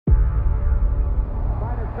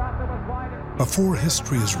Before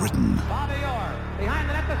history is written,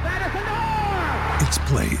 it's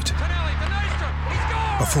played.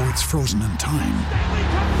 Before it's frozen in time,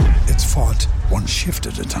 it's fought one shift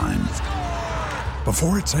at a time.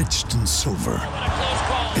 Before it's etched in silver,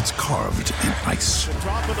 it's carved in ice.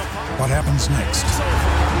 What happens next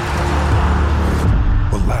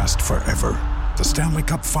will last forever. The Stanley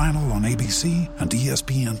Cup Final on ABC and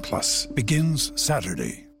ESPN Plus begins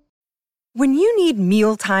Saturday. When you need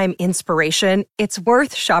mealtime inspiration, it's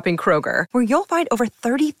worth shopping Kroger, where you'll find over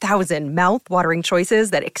 30,000 mouth-watering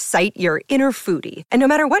choices that excite your inner foodie. And no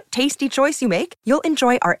matter what tasty choice you make, you'll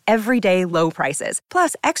enjoy our everyday low prices,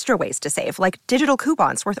 plus extra ways to save, like digital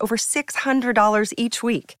coupons worth over $600 each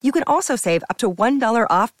week. You can also save up to $1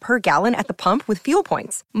 off per gallon at the pump with fuel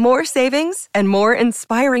points. More savings and more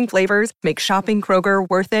inspiring flavors make shopping Kroger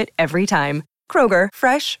worth it every time. Kroger,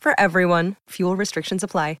 fresh for everyone. Fuel restrictions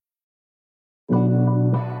apply.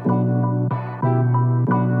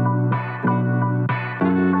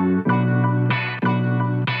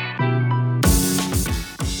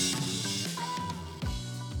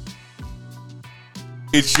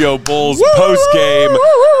 It's your Bulls post-game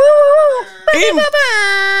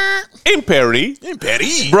in Perry.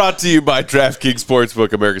 Brought to you by DraftKings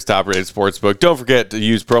Sportsbook, America's top-rated sportsbook. Don't forget to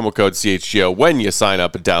use promo code CHGO when you sign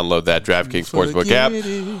up and download that DraftKings Sportsbook app.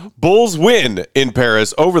 Bulls win in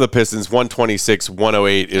Paris over the Pistons.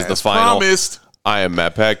 126-108 is the final. Promised. I am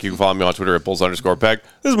Matt Peck. You can follow me on Twitter at Bulls_Peck.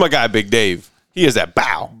 This is my guy, Big Dave. He is at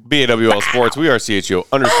BAWL Sports. We are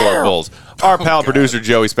CHGO_Bulls. Our pal producer,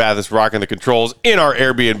 Joey Spathis, rocking the controls in our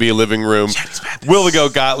Airbnb living room. Will the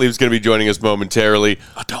Goat Gottlieb is going to be joining us momentarily.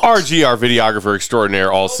 RG, our videographer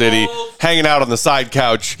extraordinaire, All City, hanging out on the side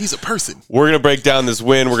couch. He's a person. We're going to break down this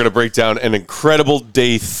win. We're going to break down an incredible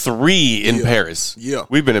day 3 in Paris. Yeah.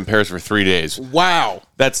 We've been in Paris for 3 days. Wow.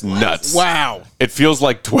 That's nuts. Wow. It feels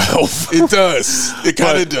like 12. It does. It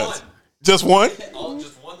kind of does. Just one?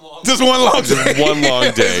 Just one long day. One long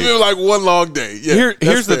day. It's been like one long day. Yeah,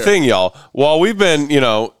 here's the thing, y'all. While we've been,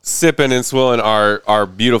 sipping and swilling our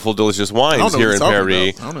beautiful, delicious wines here in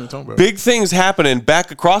Paris, big things happening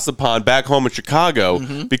back across the pond, back home in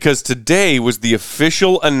Chicago, because today was the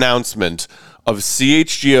official announcement of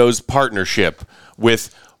CHGO's partnership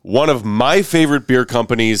with one of my favorite beer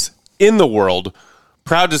companies in the world.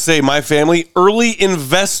 Proud to say my family, early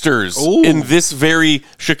investors in this very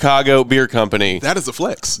Chicago beer company. That is a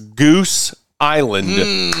flex. Goose Island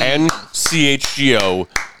and CHGO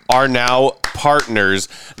are now partners.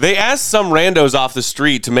 They asked some randos off the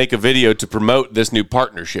street to make a video to promote this new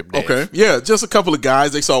partnership, Dave. Okay. Yeah, just a couple of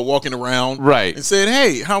guys they saw walking around. Right. And said,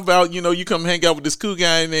 hey, how about, you come hang out with this cool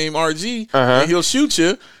guy named RG, and he'll shoot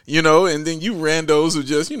you, and then you randos who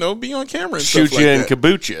just, be on camera and shoot stuff you like and that.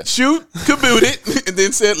 kaboot you. Shoot, kaboot it, and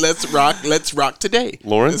then said, let's rock today.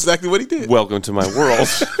 Lawrence, that's exactly what he did. Welcome to my world.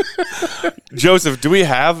 Joseph, do we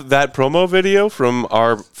have that promo video from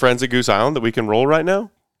our friends at Goose Island that we can roll right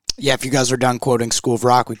now? Yeah, if you guys are done quoting School of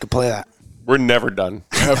Rock, we could play that. We're never done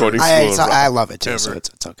quoting School of Rock. I love it, too, so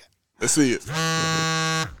it's okay. Let's see it.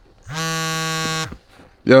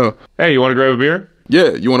 Yo. Hey, you want to grab a beer?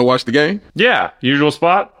 Yeah, you want to watch the game? Yeah, usual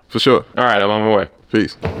spot? For sure. All right, I'm on my way.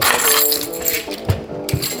 Peace.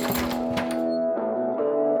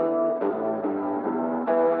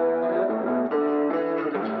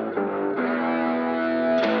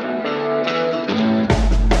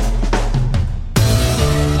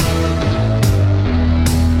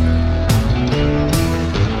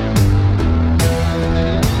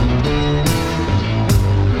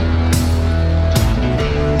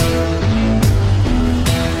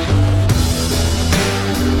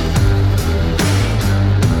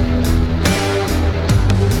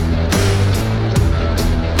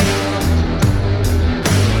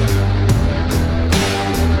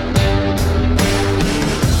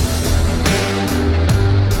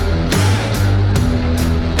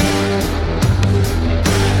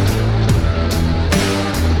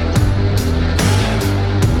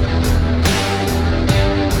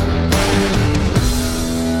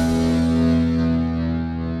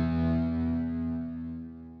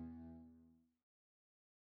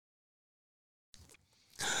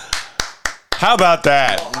 How about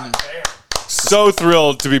that? So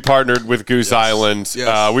thrilled to be partnered with Goose Island.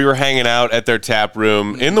 Yes. We were hanging out at their tap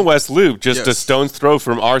room in the West Loop, just a stone's throw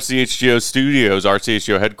from RCHGO studios,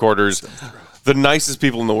 RCHGO headquarters. The nicest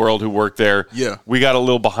people in the world who work there. Yeah. We got a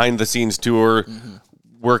little behind-the-scenes tour,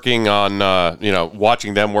 working on,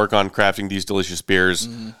 watching them work on crafting these delicious beers.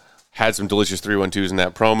 Had some delicious 312s in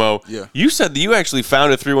that promo. Yeah. You said that you actually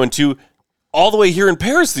found a 312 all the way here in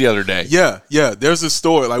Paris the other day. Yeah. There's a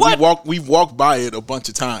store. Like we walked by it a bunch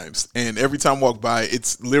of times, and every time we walk by,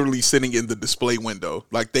 it's literally sitting in the display window.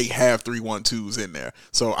 Like they have 312s in there.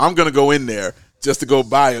 So I'm gonna go in there just to go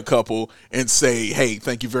buy a couple and say, hey,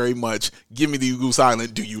 thank you very much. Give me the Goose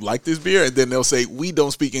Island. Do you like this beer? And then they'll say, we don't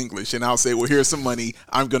speak English. And I'll say, well, here's some money.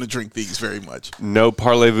 I'm going to drink these very much. No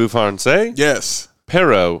parlez-vous français? Yes.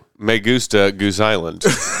 Pero me gusta Goose Island.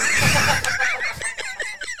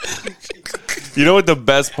 You know what the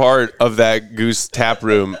best part of that Goose tap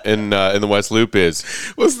room in the West Loop is?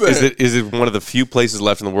 What's that? Is it one of the few places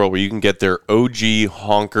left in the world where you can get their OG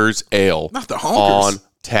Honkers Ale. Not the Honkers. On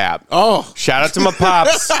tap. Oh. Shout out to my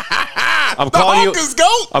pops. I'm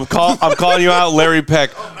calling you out, Larry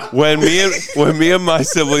Peck. When me and my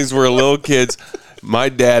siblings were little kids, my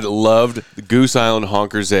dad loved the Goose Island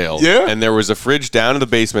Honkers Ale. Yeah. And there was a fridge down in the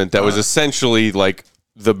basement that was essentially like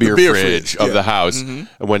the beer fridge of the house. Mm-hmm.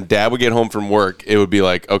 And when Dad would get home from work, it would be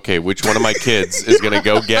like, okay, which one of my kids is going to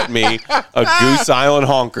go get me a Goose Island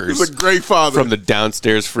Honkers? He's a great father. From the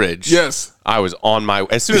downstairs fridge. Yes. I was on my...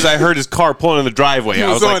 As soon as I heard his car pulling in the driveway,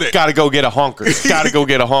 I was like, gotta go get a Honkers. Gotta go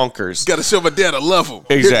get a Honkers. Gotta show my dad I love him.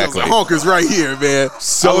 Exactly. Honkers right here, man.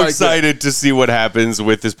 So excited to see what happens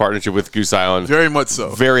with this partnership with Goose Island. Very much so.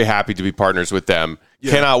 Very happy to be partners with them.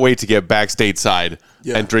 Yeah. Cannot wait to get back stateside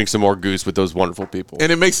and drink some more Goose with those wonderful people.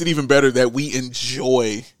 And it makes it even better that we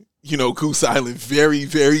enjoy... Goose Island very,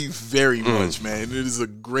 very, very much, man. It is a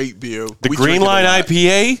great beer. The Green Line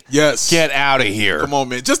IPA? Yes. Get out of here. Come on,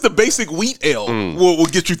 man. Just the basic wheat ale will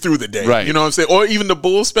get you through the day. Right. You know what I'm saying? Or even the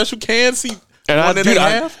Bull Special can. See,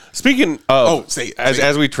 speaking of,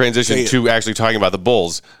 as we transition to actually talking about the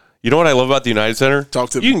Bulls, you know what I love about the United Center?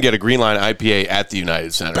 Talk to me. You can get a Green Line IPA at the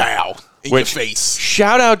United Center. Bow. In your face.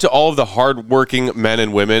 Shout out to all of the hardworking men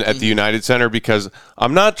and women at the United Center, because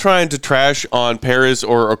I'm not trying to trash on Paris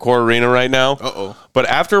or Accor Arena right now. But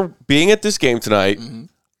after being at this game tonight,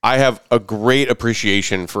 I have a great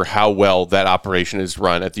appreciation for how well that operation is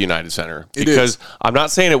run at the United Center. Because I'm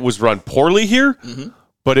not saying it was run poorly here,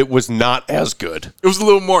 but it was not as good. It was a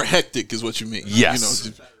little more hectic is what you mean.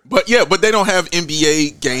 Yes. But they don't have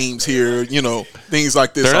NBA games here, things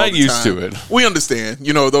like this. They're not used to it. We understand,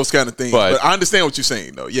 those kind of things. But I understand what you're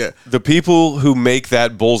saying, though. Yeah. The people who make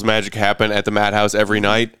that Bulls magic happen at the Madhouse every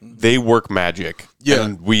night, they work magic. Yeah.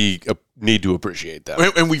 And we need to appreciate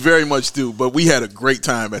that. And we very much do. But we had a great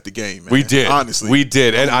time at the game, man. We did. Honestly. We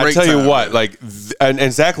did. And I tell you what,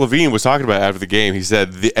 and Zach LaVine was talking about it after the game. He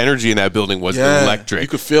said the energy in that building was electric. You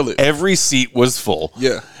could feel it. Every seat was full.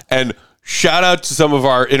 Yeah. And shout out to some of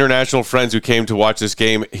our international friends who came to watch this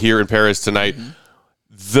game here in Paris tonight.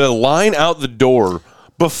 The line out the door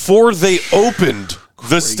before they opened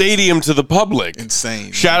the stadium to the public.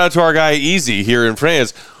 Insane. Shout out to our guy Easy here in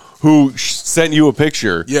France, who sent you a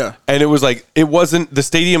picture. Yeah. And it was like, the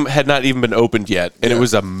stadium had not even been opened yet. And it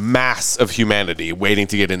was a mass of humanity waiting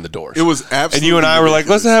to get in the doors. It was absolutely And you and I were like,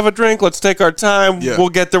 let's have a drink. Let's take our time. Yeah. We'll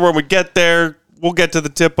get there when we get there. We'll get to the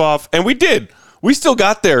tip off. And we did. We still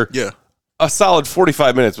got there. Yeah. A solid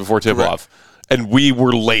 45 minutes before tip-off, and we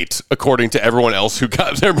were late, according to everyone else who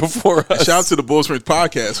got there before us. Shout out to the Bulls Fringe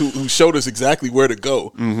podcast who showed us exactly where to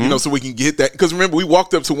go, so we can get that. Because remember, we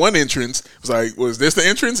walked up to one entrance. It was like, was this the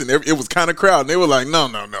entrance? And it was kind of crowded. And they were like, no.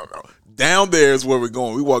 Down there is where we're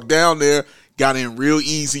going. We walked down there, got in real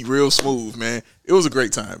easy, real smooth, man. It was a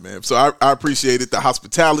great time, man. So I appreciate it. The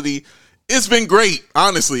hospitality. It's been great.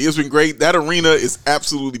 Honestly, it's been great. That arena is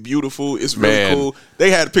absolutely beautiful. It's really cool. They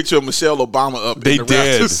had a picture of Michelle Obama up. They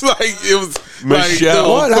did. It was Michelle.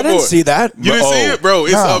 What? I didn't see that. You didn't see it, bro?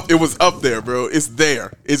 It's up. It was up there, bro. It's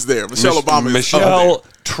there. Michelle Obama is up there.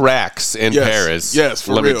 Tracks in Paris. Yes,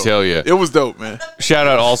 for Let real. me tell you. It was dope, man. Shout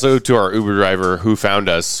out also to our Uber driver who found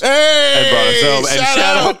us and brought us home. And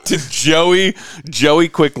shout out to Joey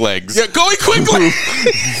Quicklegs. Yeah, Joey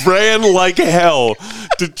Quicklegs. Ran like hell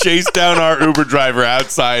to chase down our Uber driver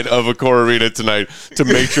outside of Accor Arena tonight to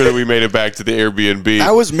make sure that we made it back to the Airbnb.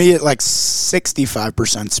 That was me at like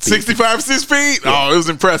 65% speed. 65% speed? Oh, it was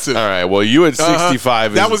impressive. All right, well, you at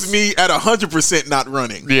 65. That was me at 100% not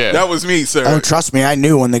running. Yeah. That was me, sir. Oh, trust me, I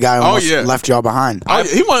knew when the guy almost left y'all behind.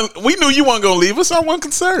 We knew you weren't going to leave us. I wasn't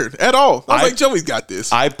concerned at all. I was like, Joey's got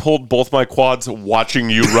this. I pulled both my quads watching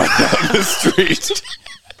you run down the street.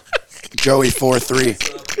 Joey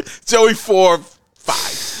 4'3". Joey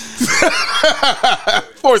 4'5".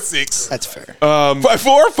 4'6". That's fair. 5'4",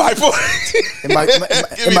 5'4".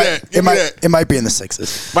 It might be in the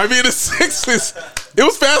sixes. Might be in the sixes. It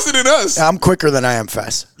was faster than us. I'm quicker than I am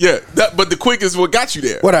fast. Yeah, but the quick is what got you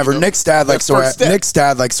there. Whatever. Nick's dad likes the way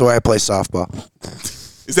I play softball.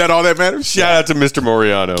 Is that all that matters? Shout out to Mr.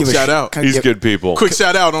 Moriano. Shout out. He's good people. Quick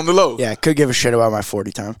shout out on the low. Yeah, could give a shit about my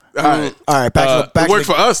 40 time. All right. Back it worked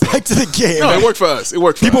for us. Back to the game. No, it worked for us. It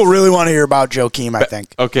worked for People us. really want to hear about Joakim, I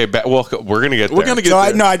think. Okay, well, we're going to get there. We're going to get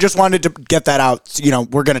there. I just wanted to get that out.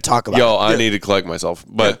 We're going to talk about it. I need to collect myself.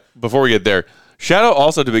 But before we get there, shout out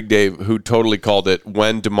also to Big Dave, who totally called it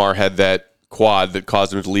when DeMar had that quad that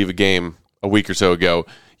caused him to leave a game a week or so ago.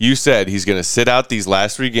 You said he's going to sit out these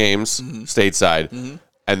last 3 games stateside,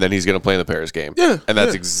 and then he's going to play in the Paris game. Yeah, and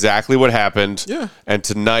that's exactly what happened. Yeah. And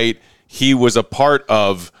tonight, he was a part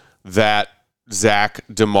of that Zach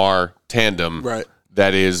DeMar tandem. Right.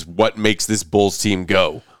 That is what makes this Bulls team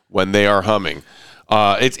go when they are humming.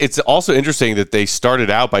 It's also interesting that they started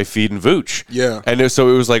out by feeding Vooch. Yeah. And so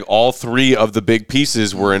it was like all 3 of the big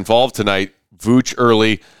pieces were involved tonight. Vooch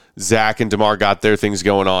early, Zach and DeMar got their things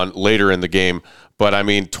going on later in the game. But,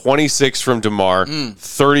 26 from DeMar,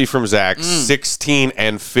 30 from Zach, 16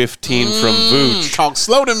 and 15 from Vooch. Talk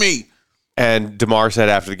slow to me. And DeMar said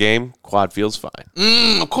after the game, quad feels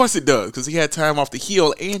fine. Of course it does, because he had time off the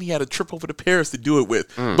heel, and he had a trip over to Paris to do it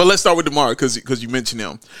with. But let's start with DeMar, because you mentioned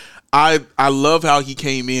him. I love how he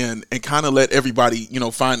came in and kind of let everybody,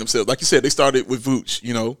 find themselves. Like you said, they started with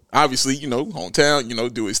Vooch, obviously,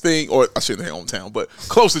 hometown, do his thing. Or I shouldn't say hometown, but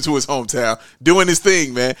closer to his hometown, doing his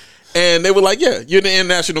thing, man. And they were like, yeah, you're the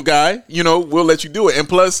international guy. We'll let you do it. And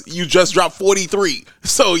plus, you just dropped 43.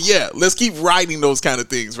 So, yeah, let's keep writing those kind of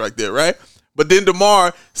things right there, right? But then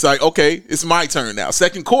DeMar, it's like, okay, it's my turn now.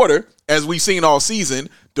 Second quarter, as we've seen all season,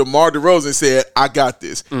 DeMar DeRozan said, I got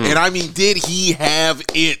this. And, did he have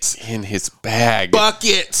it? In his bag.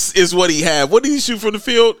 Buckets is what he had. What did he shoot from the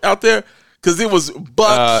field out there? Because it was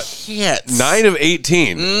buckets. 9 of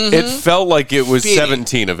 18. It felt like it was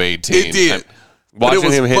 17 of 18. It did.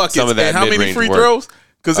 Watching him hit buckets. some of that and how many free throws?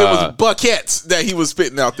 Because it was buckets that he was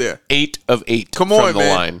spitting out there. 8 of 8 Come on, from the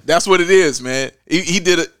man. line. That's what it is, man. He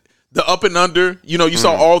did it. The up and under, you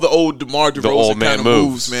saw all the old DeMar DeRozan kind of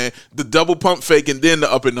moves, man. The double pump fake and then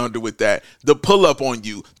the up and under with that. The pull up on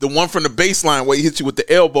you. The one from the baseline where he hits you with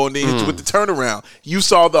the elbow and then hits you with the turnaround. You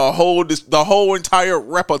saw the whole entire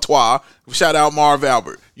repertoire. Shout out Marv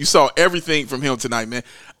Albert. You saw everything from him tonight, man.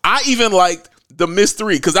 I even liked the missed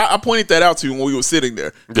 3 because I pointed that out to you when we were sitting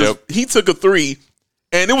there. He took a 3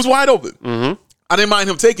 and it was wide open. I didn't mind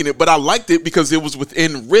him taking it, but I liked it because it was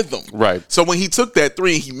within rhythm. Right. So when he took that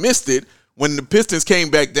 3 and he missed it, when the Pistons came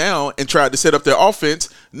back down and tried to set up their offense,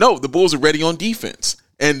 no, the Bulls are ready on defense.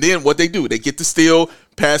 And then what they do, they get the steal,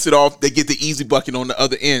 pass it off, they get the easy bucket on the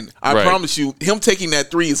other end. I promise you, him taking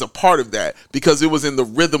that 3 is a part of that because it was in the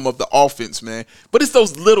rhythm of the offense, man. But it's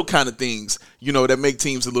those little kind of things, that make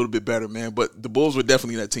teams a little bit better, man. But the Bulls were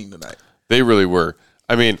definitely that team tonight. They really were.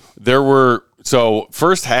 So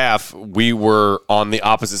first half, we were on the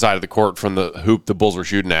opposite side of the court from the hoop the Bulls were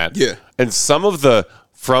shooting at. Yeah. And some of the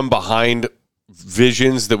from behind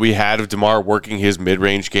visions that we had of DeMar working his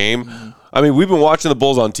mid-range game. We've been watching the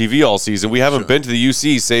Bulls on TV all season. We haven't been to the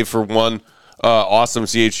UC save for one awesome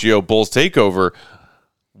CHGO Bulls takeover.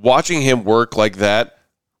 Watching him work like that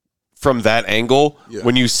from that angle,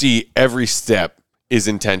 when you see every step is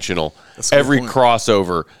intentional, every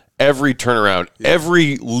crossover, every turnaround,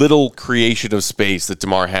 every little creation of space that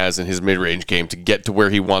DeMar has in his mid-range game to get to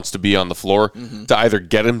where he wants to be on the floor, to either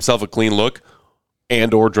get himself a clean look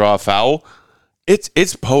and or draw a foul,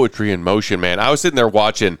 it's poetry in motion, man. I was sitting there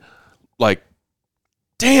watching, like,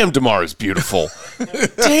 damn, DeMar is beautiful.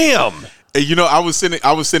 Damn. And I was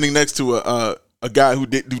sitting next to a guy who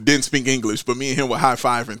didn't speak English, but me and him were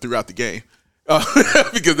high-fiving throughout the game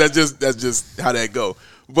because that's just how that go.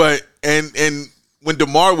 But and when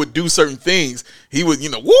DeMar would do certain things, he would,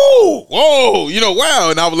 whoa,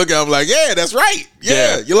 wow. And I would look at him like, yeah, that's right.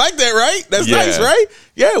 Yeah, you like that, right? That's nice, right?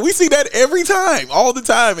 Yeah, we see that every time, all the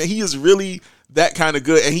time. And he is really that kind of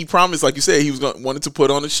good. And he promised, like you said, he wanted to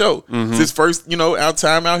put on a show. It's his first,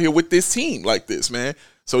 time out here with this team like this, man.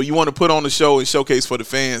 So you want to put on a show and showcase for the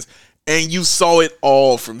fans. And you saw it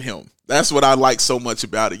all from him. That's what I like so much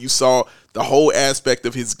about it. You saw the whole aspect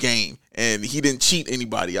of his game. And he didn't cheat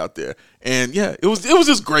anybody out there. And yeah, it was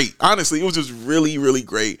just great. Honestly, it was just really, really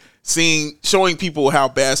great showing people how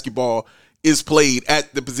basketball is played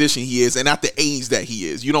at the position he is and at the age that he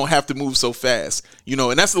is. You don't have to move so fast,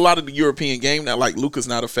 and that's a lot of the European game now. Like Luka's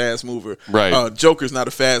not a fast mover. Right. Joker's not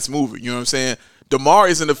a fast mover. You know what I'm saying? DeMar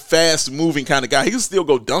isn't a fast moving kind of guy. He can still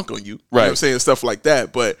go dunk on you. Right. You know what I'm saying? Stuff like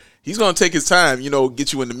that. But he's going to take his time,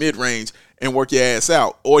 get you in the mid range and work your ass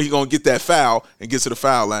out, or he's going to get that foul and get to the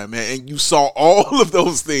foul line, man. And you saw all of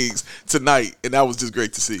those things tonight, and that was just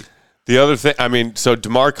great to see. The other thing, so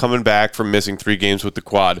DeMar coming back from missing 3 games with the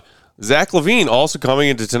quad, Zach LaVine also coming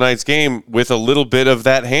into tonight's game with a little bit of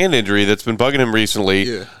that hand injury that's been bugging him recently.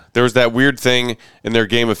 Yeah. There was that weird thing in their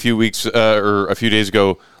game a few days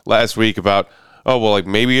ago last week about,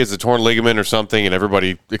 maybe it's a torn ligament or something, and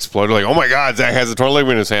everybody exploded like, oh my God, Zach has a torn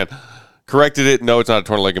ligament in his hand. Corrected it. No, it's not a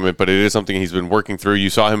torn ligament, but it is something he's been working through. You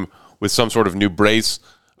saw him with some sort of new brace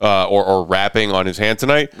or wrapping on his hand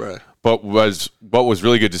tonight. Right. But what was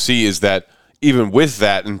really good to see is that even with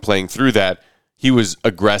that and playing through that, he was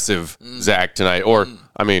aggressive, Zach, tonight. Or,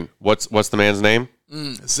 what's the man's name?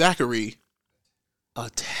 Zachary.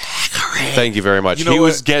 Thank you very much. He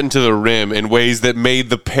was getting to the rim in ways that made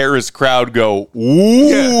the Paris crowd go, ooh.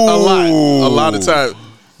 Yeah, a lot of time.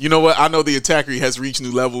 You know what? I know the attacker has reached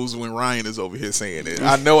new levels when Ryan is over here saying it.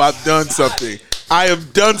 I know I've done something. I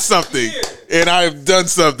have done something, and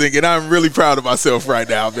I'm really proud of myself right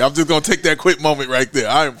now. I'm just going to take that quick moment right there.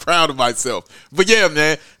 I am proud of myself. But yeah,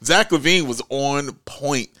 man, Zach LaVine was on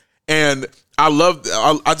point, and I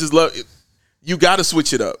just love it. You got to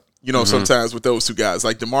switch it up, sometimes with those two guys.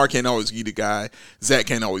 Like, DeMar can't always be the guy. Zach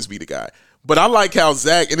can't always be the guy. But I like how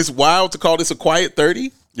Zach, and it's wild to call this a quiet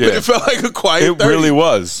 30. Yeah. But it felt like a quiet 30. It really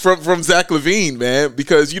was. From Zach LaVine, man,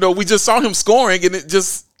 because, we just saw him scoring, and it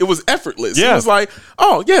was effortless. Yeah. It was like,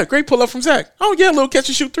 oh, yeah, great pull-up from Zach. Oh, yeah, a little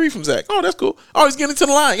catch-and-shoot 3 from Zach. Oh, that's cool. Oh, he's getting to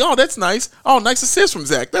the line. Oh, that's nice. Oh, nice assist from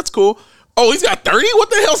Zach. That's cool. Oh, he's got 30? What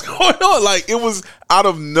the hell's going on? Like, it was out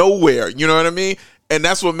of nowhere. You know what I mean? And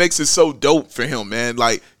that's what makes it so dope for him, man.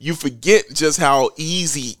 Like, you forget just how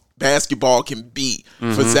easy basketball can be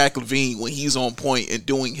for Zach LaVine when he's on point and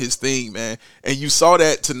doing his thing, man. And you saw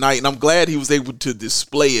that tonight, and I'm glad he was able to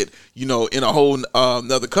display it, in a whole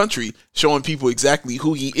another country, showing people exactly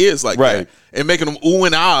who he is like that. And making them ooh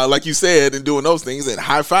and ah, like you said, and doing those things, and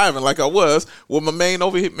high-fiving like I was with my man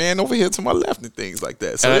over here to my left and things like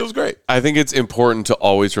that. So it was great. I think it's important to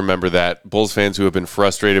always remember that Bulls fans who have been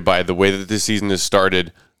frustrated by the way that this season has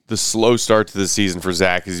started, the slow start to the season for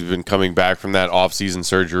Zach as he's been coming back from that off-season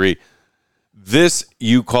surgery. This,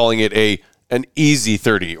 you calling it an easy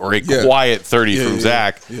 30 or a quiet 30 from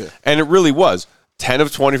Zach. Yeah. And it really was. 10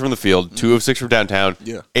 of 20 from the field, 2 of 6 from downtown,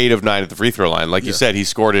 8 of 9 at the free throw line. Like you said, he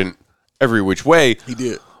scored in every which way. He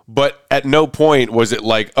did. But at no point was it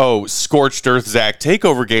like, scorched earth Zach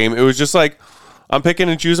takeover game. It was just like, I'm picking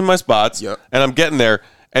and choosing my spots, and I'm getting there.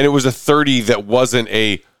 And it was a 30 that wasn't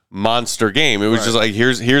a monster game. It was just like,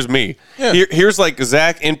 here's me. Yeah. Here's like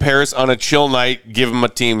Zach in Paris on a chill night, give him a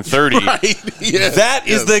team 30. Right. Yes. That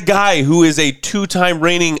is the guy who is a 2-time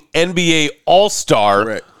reigning NBA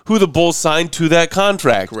All-Star who the Bulls signed to that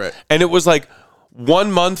contract. Correct. And it was like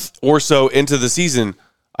 1 month or so into the season,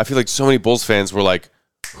 I feel like so many Bulls fans were like,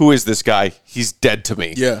 who is this guy? He's dead to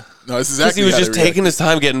me. Yeah. No, it's exactly. He was just taking his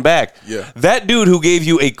time getting back. Yeah. That dude who gave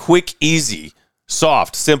you a quick, easy,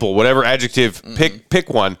 soft, simple, whatever adjective, pick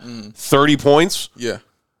one, 30 points. Yeah.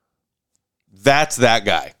 That's that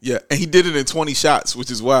guy. Yeah, and he did it in 20 shots,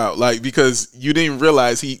 which is wild. Like, because you didn't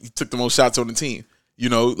realize he took the most shots on the team.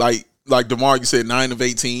 Like DeMar, you said 9 of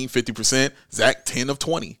 18, 50%. Zach, 10 of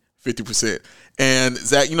 20, 50%. And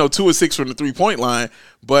Zach, 2 of 6 from the three-point line,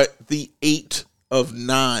 but the 8 of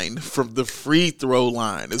 9 from the free throw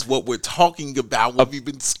line is what we're talking about, what we've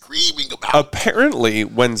been screaming about. Apparently,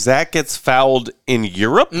 when Zach gets fouled in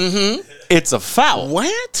Europe, it's a foul.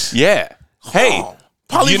 What? Yeah. Hey,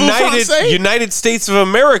 United States of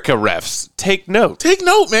America refs, take note. Take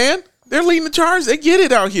note, man. They're leading the charge. They get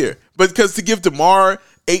it out here. But because to give DeMar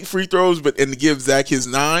 8 free throws, and to give Zach his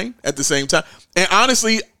 9 at the same time. And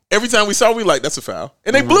honestly, every time we saw it, we were like, that's a foul.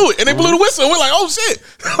 And they blew it. And they blew the whistle. And we're like, oh, shit.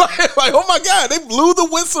 like, oh, my God. They blew the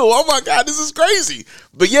whistle. Oh, my God. This is crazy.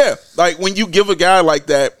 But, yeah, like when you give a guy like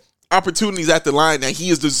that opportunities at the line that he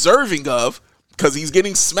is deserving of, because he's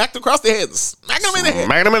getting smacked across the head. Smacking him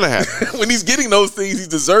in the head. When he's getting those things he's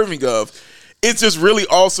deserving of, it's just really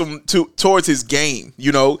awesome towards his game,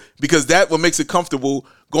 because that what makes it comfortable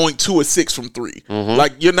going 2 of 6 from 3.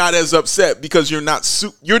 Like, you're not as upset because you're not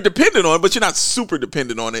you're dependent on it, but you're not super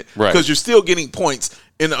dependent on it because you're still getting points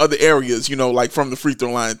in other areas, like from the free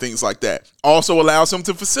throw line and things like that. Also allows him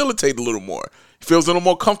to facilitate a little more. He feels a little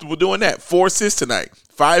more comfortable doing that. 4 assists tonight,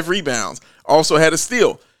 5 rebounds, also had a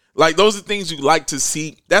steal. Like, those are things you like to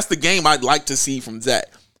see. That's the game I'd like to see from Zach,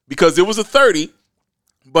 because it was a 30,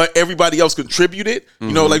 but everybody else contributed.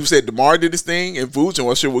 Like we said, DeMar did his thing, and Vooch, and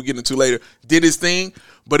I'm sure we'll get into later, did his thing.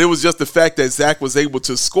 But it was just the fact that Zach was able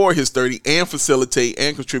to score his 30 and facilitate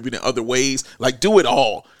and contribute in other ways, like do it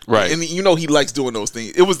all. Right. And he likes doing those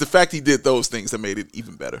things. It was the fact he did those things that made it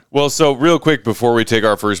even better. Well, so real quick before we take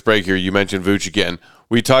our first break here, you mentioned Vooch again.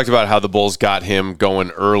 We talked about how the Bulls got him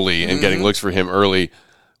going early and getting looks for him early,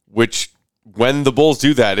 which when the Bulls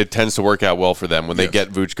do that, it tends to work out well for them when they get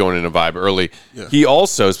Vooch going in a vibe early. Yeah. He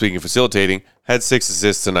also, speaking of facilitating, had 6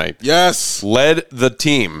 assists tonight. Yes. Led the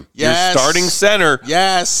team. Yes. Your starting center.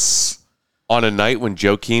 Yes. On a night when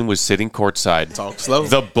Joakim was sitting courtside. Talk slow.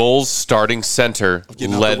 The Bulls starting center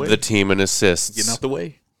led the team in assists. Getting out the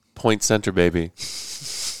way. Point center, baby.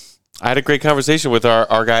 I had a great conversation with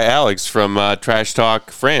our guy Alex from Trash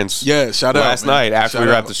Talk France. Yeah, shout out. Last night after we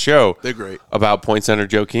wrapped the show. They're great. About point center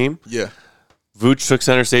Joakim. Yeah. Vooch took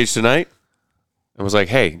center stage tonight and was like,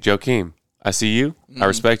 hey, Joakim, I see you. I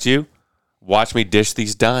respect you. Watch me dish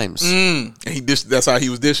these dimes. And he dished. That's how he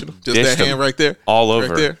was dishing them. Just Dished that hand right there. All over.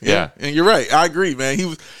 Right there. Yeah. And you're right. I agree,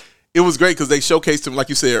 man. It was great because they showcased him, like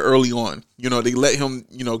you said, early on. They let him,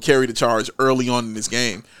 carry the charge early on in this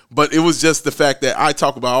game. But it was just the fact that I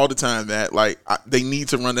talk about all the time that, they need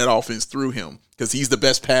to run that offense through him because he's the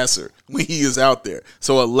best passer when he is out there.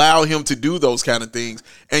 So allow him to do those kind of things,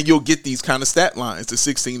 and you'll get these kind of stat lines, the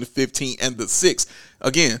 16, the 15, and the 6.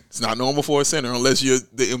 Again, it's not normal for a center unless you're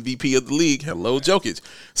the MVP of the league. Hello, Jokic.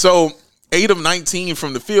 So 8 of 19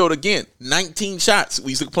 from the field. Again, 19 shots.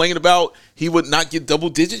 We used to complain about he would not get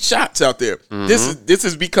double-digit shots out there. Mm-hmm. This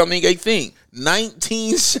is becoming a thing.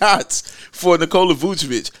 19 shots for Nikola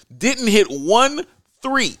Vucevic. Didn't hit 1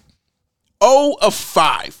 3. 0 of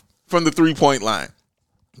 5 from the three-point line.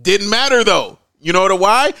 Didn't matter, though. You know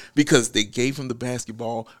why? Because they gave him the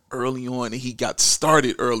basketball early on, and he got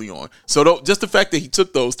started early on. So just the fact that he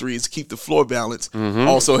took those threes to keep the floor balanced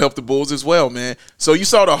also helped the Bulls as well, man. So you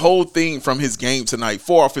saw the whole thing from his game tonight.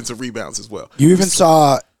 4 offensive rebounds as well. You even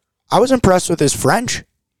saw – I was impressed with his French.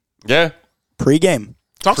 Yeah. Pre-game.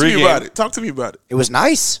 Talk to me about it. It was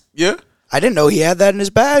nice. Yeah? I didn't know he had that in his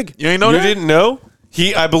bag. You ain't know that? You didn't know?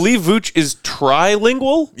 I believe Vooch is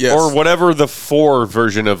trilingual, yes, or whatever the 4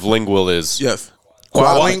 version of lingual is. Yes.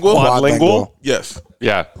 Quadlingual? Yes.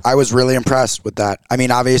 Yeah. I was really impressed with that. I mean,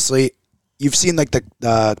 obviously, you've seen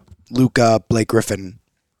the Luka Blake Griffin.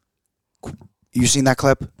 You seen that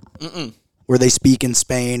clip? Mm-mm. Where they speak in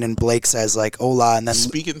Spain and Blake says hola, and then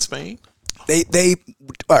speak in Spain. They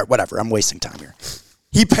all right, whatever. I'm wasting time here.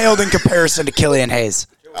 He paled in comparison to Killian Hayes.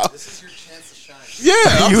 This is your chance to shine.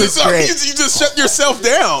 Yeah, He was great. You just shut yourself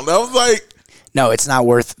down. I was like, no, it's not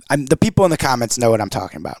worth. The people in the comments know what I'm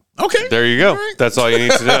talking about. Okay, there you go. Right. That's all you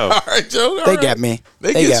need to know. All right, Joe. They get me.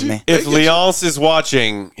 They get me. If Leonce is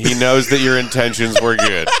watching, he knows that your intentions were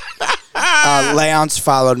good. Leonce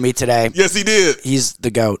followed me today. Yes, he did. He's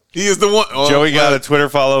the GOAT. He is the one. Oh, Joey got a Twitter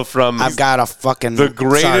follow from. I've got a fucking the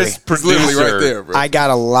greatest producer right there, bro. I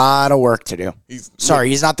got a lot of work to do.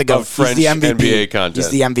 He's not the GOAT. French he's the MVP. NBA content. He's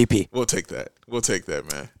the MVP. We'll take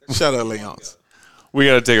that, man. Shout out Leonce. We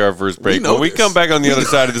got to take our first break. When we come back on the other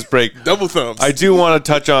side of this break, double thumbs. I do want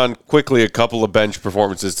to touch on quickly a couple of bench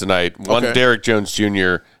performances tonight. One, Derrick Jones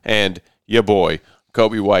Jr. and your boy,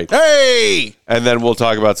 Kobe White. Hey! And then we'll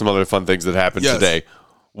talk about some other fun things that happened today.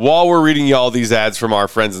 While we're reading y'all these ads from our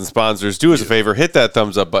friends and sponsors, do us a favor, hit that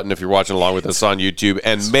thumbs up button if you're watching along with us on YouTube,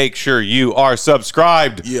 and make sure you are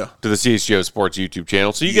subscribed to the CHGO Sports YouTube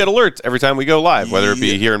channel so you get alerts every time we go live, whether it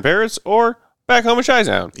be here in Paris or back home in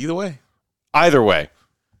Chi-Town. Either way.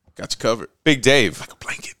 Got you covered. Big Dave. Like a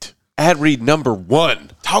blanket. Ad read number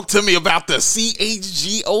 1. Talk to me about the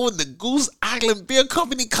CHGO and the Goose Island Beer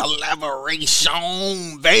Company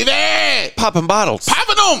collaboration, baby. Popping bottles.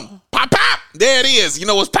 Popping them. Pop. There it is. You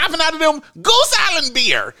know what's popping out of them? Goose Island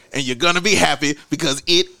beer. And you're going to be happy because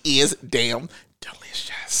it is damn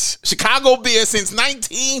delicious. Chicago beer since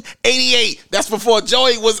 1988. That's before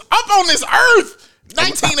Joey was up on this earth.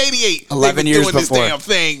 1988. 11 years doing before. this damn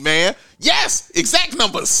thing, man. Yes, exact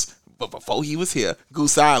numbers. But before he was here,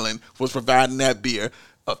 Goose Island was providing that beer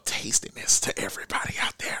of tastiness to everybody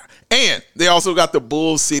out there. And they also got the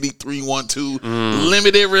Bull City 312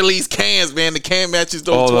 limited release cans, man. The can matches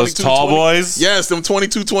those tall boys? Yes, them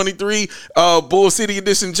 22-23 Bull City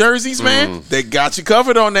edition jerseys, man. They got you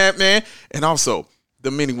covered on that, man. And also, the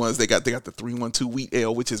mini ones, they got the 312 Wheat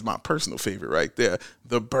Ale, which is my personal favorite right there.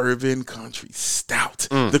 The Bourbon Country Stout.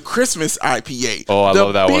 The Christmas IPA. Oh, I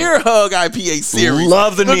love that one. The Beer Hug IPA series.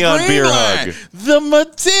 Love the neon Green Beer Line. Hug. The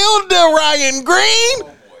Matilda Ryan Green.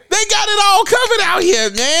 They got it all covered out here,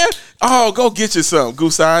 man. Oh, go get you some.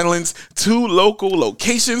 Goose Island's 2 local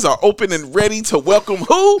locations are open and ready to welcome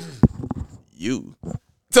who? You.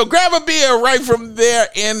 So grab a beer right from their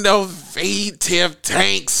innovative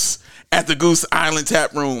tanks at the Goose Island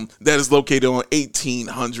Tap Room that is located on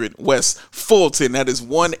 1800 West Fulton. That is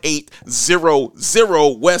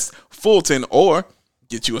 1800 West Fulton. Or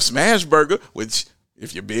get you a smash burger, which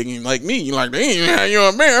if you're big and like me, you're like, they ain't even have you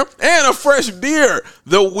a beer, and a fresh beer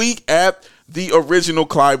the week at the original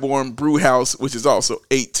Clybourne Brew House, which is also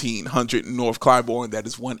 1800 North Clybourne. That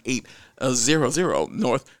is 1800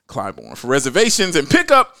 North Clybourne. For reservations and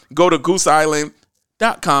pickup, go to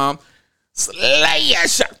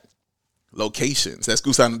gooseisland.com/locations. That's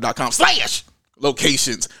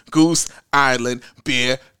gooseisland.com/locations. Goose Island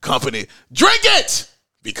Beer Company. Drink it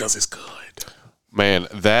because it's good. Man,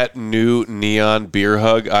 that new Neon Beer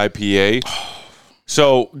Hug IPA.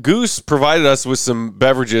 So Goose provided us with some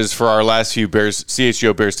beverages for our last few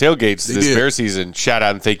CHGO Bears tailgates this bear season. Shout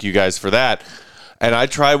out and thank you guys for that. And I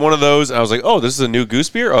tried one of those, and I was like, oh, this is a new Goose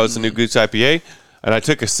beer? Oh, it's a new Goose IPA? And I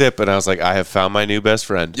took a sip, and I was like, I have found my new best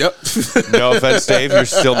friend. Yep. No offense, Dave. You're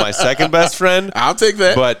still my second best friend. I'll take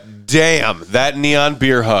that. But damn, that Neon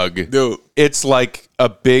Beer Hug. Dude. It's like a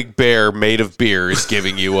big bear made of beer is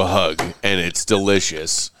giving you a hug, and it's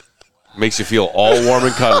delicious. Makes you feel all warm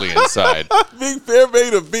and cuddly inside. Big bear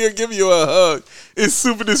made of beer giving you a hug. It's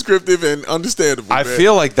super descriptive and understandable. I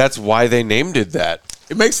feel like that's why they named it that.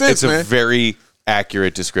 It makes sense, man. It's a very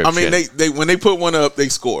accurate description. I mean, they when they put one up, they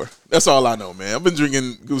score. That's all I know, man. I've been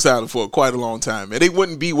drinking Goose Island for quite a long time, man. They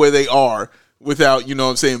wouldn't be where they are without, you know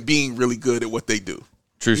what I'm saying, being really good at what they do.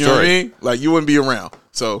 True you story. Know what I mean? Like, you wouldn't be around.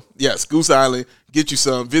 So, yes, Goose Island, get you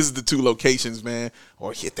some. Visit the 2 locations, man,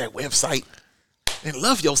 or hit that website. And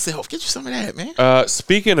love yourself. Get you some of that, man.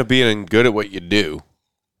 Speaking of being good at what you do,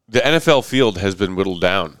 the NFL field has been whittled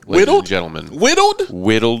down, ladies and gentlemen. Whittled?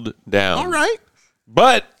 Whittled down. All right.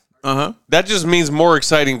 But that just means more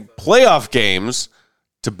exciting playoff games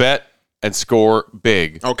to bet and score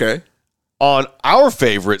big. Okay. On our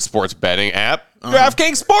favorite sports betting app,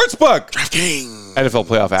 DraftKings Sportsbook. DraftKings. NFL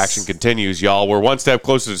playoff action continues, y'all. We're one step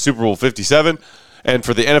closer to Super Bowl 57. And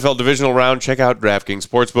for the NFL divisional round, check out DraftKings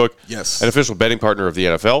Sportsbook. Yes. An official betting partner of the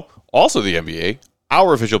NFL, also the NBA,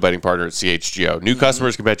 our official betting partner at CHGO. New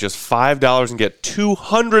customers can bet just $5 and get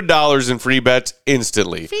 $200 in free bets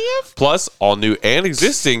instantly. Plus, all new and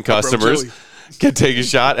existing customers can take a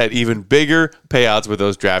shot at even bigger payouts with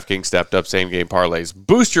those DraftKings stepped-up same-game parlays.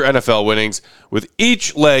 Boost your NFL winnings with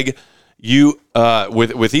each leg.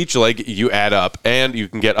 With each leg you add up, and you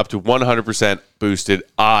can get up to 100% boosted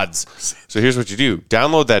odds. So here's what you do.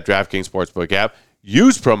 Download that DraftKings Sportsbook app.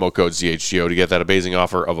 Use promo code CHGO to get that amazing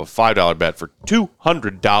offer of a $5 bet for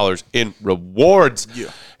 $200 in rewards.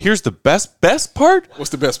 Yeah. Here's the best part.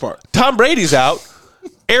 What's the best part? Tom Brady's out.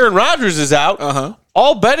 Aaron Rodgers is out.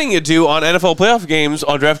 All betting you do on NFL playoff games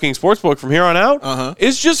on DraftKings Sportsbook from here on out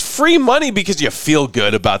is just free money because you feel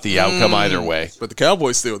good about the outcome either way. But the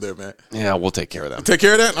Cowboys still there, man. Yeah, we'll take care of them. Take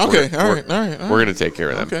care of that? Okay. All right. We're going to take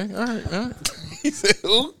care of them. Okay. All right. He said,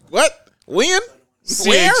 what? When?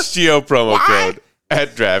 CHGO promo code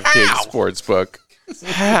at DraftKings Sportsbook.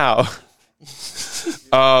 How?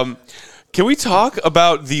 Can we talk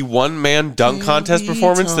about the one-man dunk contest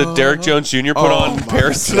performance that Derek Jones Jr. put on in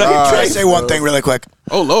Paris tonight? Can I say one thing really quick?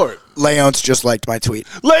 Oh, Lord. Leonce just liked my tweet.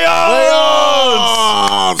 Leonce!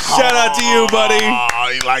 Shout out to you, buddy. Oh,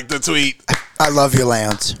 he liked the tweet. I love you,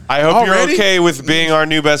 Leonce. I hope you're okay with being our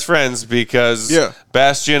new best friends because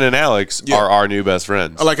Bastian and Alex are our new best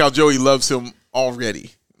friends. I like how Joey loves him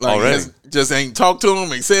already. Like, just ain't talked to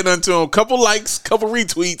him, ain't said nothing to him. Couple likes, couple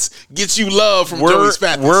retweets, gets you love from Joey's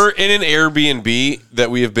fatness. We're in an Airbnb that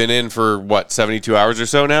we have been in for, 72 hours or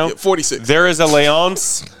so now? 46. There is a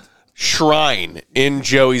Leonce shrine in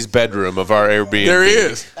Joey's bedroom of our Airbnb. There he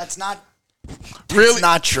is. That's not really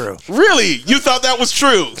not true. Really? You thought that was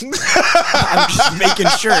true? I'm just making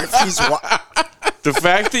sure if he's... The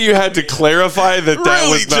fact that you had to clarify that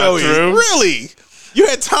was not Joey, true? Really? You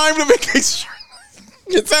had time to make a shrine.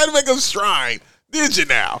 You had time to make a shrine. Did you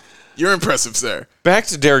now? You're impressive, sir. Back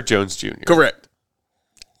to Derek Jones Jr. Correct.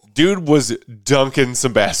 Dude was dunking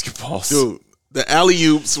some basketballs. Dude, the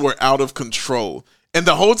alley-oops were out of control. And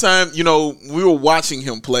the whole time, we were watching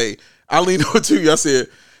him play, I leaned over to you. I said,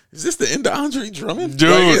 is this the end of Andre Drummond? Dude.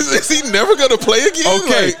 Like, is he never going to play again?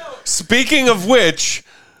 Okay. Speaking of which,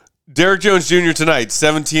 Derek Jones Jr. tonight,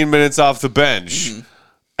 17 minutes off the bench.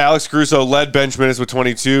 Alex Caruso led bench minutes with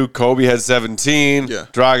 22. Kobe had 17.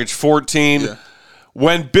 Dragic 14. Yeah.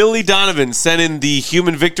 When Billy Donovan sent in the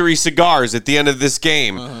human victory cigars at the end of this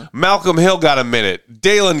game, Malcolm Hill got a minute.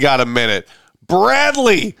 Dalen got a minute.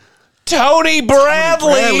 Tony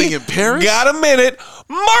Bradley in Paris got a minute.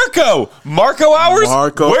 Marco Hours.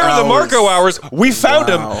 Where are the Marco Hours? We found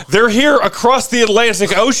them. They're here across the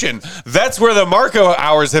Atlantic Ocean. That's where the Marco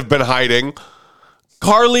Hours have been hiding.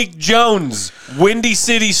 Carlik Jones, Windy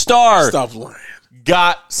City Star. Stop lying.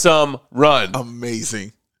 Got some run.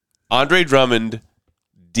 Amazing. Andre Drummond,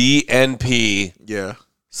 DNP. Yeah.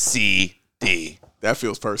 CD. That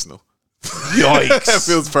feels personal. Yikes. That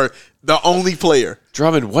feels personal. The only player.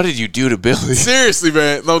 Drummond, what did you do to Billy? Seriously,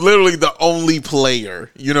 man. No, literally the only player,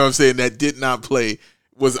 you know what I'm saying, that did not play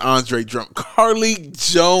was Andre Drummond.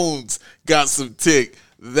 Carlik Jones got some tick.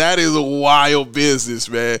 That is a wild business,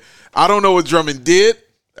 man. I don't know what Drummond did.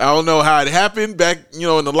 I don't know how it happened back, in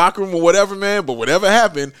the locker room or whatever, man. But whatever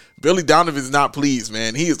happened, Billy Donovan's not pleased,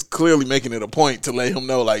 man. He is clearly making it a point to let him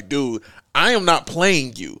know, like, dude, I am not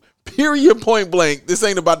playing you. Period, point blank. This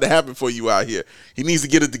ain't about to happen for you out here. He needs to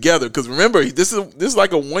get it together because remember, this is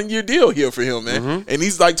like a 1-year deal here for him, man. Mm-hmm. And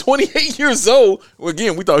he's like 28 years old. Well,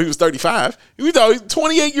 again, we thought he was 35. We thought he was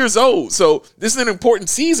 28 years old. So this is an important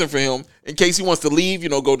season for him in case he wants to leave,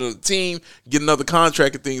 go to the team, get another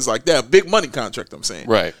contract and things like that. Big money contract, I'm saying.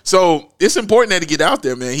 Right. So it's important that he get out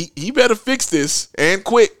there, man. He better fix this and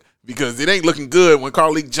quick because it ain't looking good when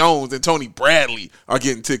Carlik Jones and Tony Bradley are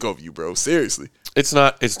getting tick over you, bro. Seriously. It's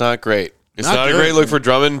not great. It's not a great look for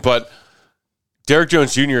Drummond, but Derrick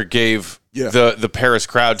Jones Jr. gave the Paris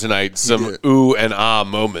crowd tonight some ooh and ah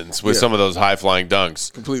moments with some of those high-flying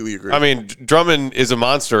dunks. Completely agree. I mean, Drummond is a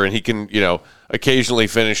monster, and he can, occasionally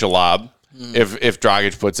finish a lob if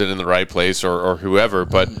Dragic puts it in the right place or whoever.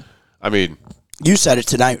 But, I mean... You said it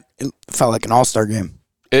tonight. It felt like an all-star game.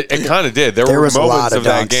 It kind of did. There were moments of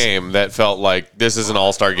that game that felt like this is an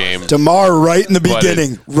all-star game. DeMar right in the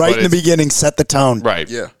beginning, set the tone. Right.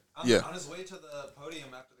 Yeah. On his way to the podium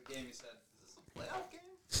after the game, he said, "Is this a playoff game?"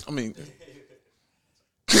 I mean,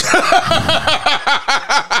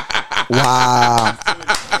 wow.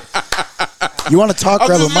 You want to talk,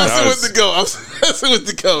 Rebel Mike? I'm messing with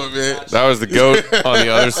the goat, man. That was the goat on the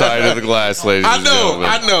other side of the glass, ladies and gentlemen.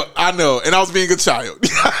 I know. And I was being a child.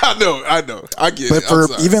 I know. I get it. But for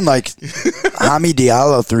even Hami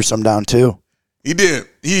Diallo threw some down too. He did.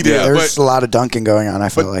 Yeah, there's a lot of dunking going on, I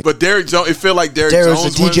feel like. But Derrick Jones, it felt like Derrick Jones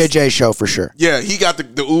was a DJJ show for sure. Yeah, he got the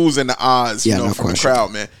oohs and the ahs, from the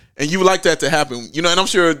crowd, man. And you would like that to happen, and I'm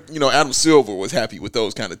sure, Adam Silver was happy with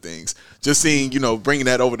those kind of things. Just seeing, bringing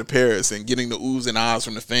that over to Paris and getting the oohs and ahs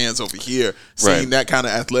from the fans over here, seeing that kind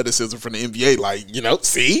of athleticism from the NBA, like,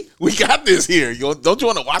 see, we got this here. Don't you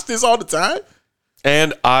want to watch this all the time?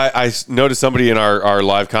 And I noticed somebody in our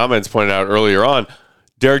live comments pointed out earlier on,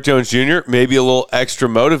 Derrick Jones Jr. maybe a little extra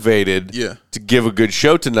motivated to give a good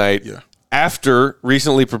show tonight after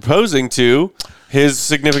recently proposing to his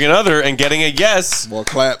significant other and getting a yes. More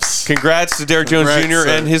claps. Congrats to Derrick Jones Jr.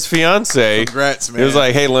 and his fiance. Congrats, man. He was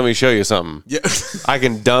like, hey, let me show you something. Yeah. I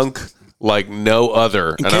can dunk like no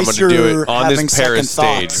other, and I'm going to do it on this Paris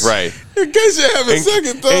stage. Right. In case you're having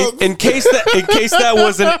second thoughts. In case that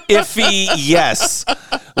was an iffy yes,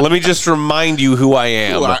 let me just remind you who I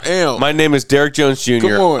am. My name is Derrick Jones Jr.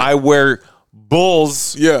 Come on. I wear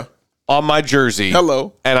Bulls on my jersey.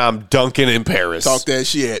 Hello. And I'm dunking in Paris. Talk that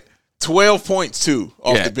shit. 12 points, too,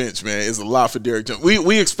 off the bench, man, is a lot for Derrick Jones.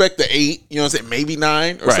 We expect the 8, you know what I'm saying, maybe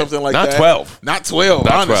 9 or something like that. Not 12. Not 12,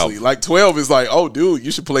 honestly. 12. Like, 12 is like, oh, dude, you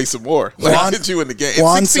should play some more. Like, I'll hit you in the game.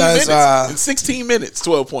 In 16 minutes,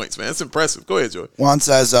 12 points, man. That's impressive. Go ahead, Joey. Juan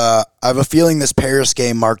says, I have a feeling this Paris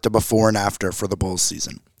game marked a before and after for the Bulls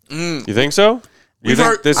season. You think so?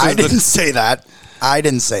 I didn't say that.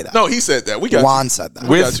 No, he said that. Juan said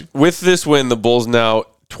that. With this win, the Bulls now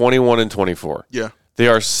 21-24. Yeah. They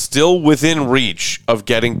are still within reach of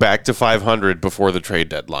getting back to 500 before the trade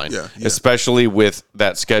deadline, especially with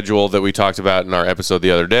that schedule that we talked about in our episode the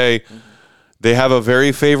other day. Mm-hmm. They have a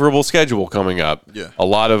very favorable schedule coming up. Yeah. A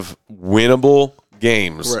lot of winnable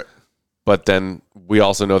games. Right. But then we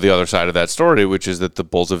also know the other side of that story, which is that the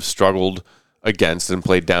Bulls have struggled against and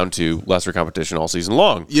played down to lesser competition all season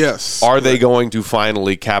long. Yes. Are they going to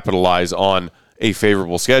finally capitalize on a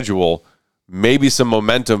favorable schedule? Maybe some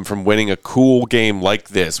momentum from winning a cool game like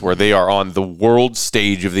this where they are on the world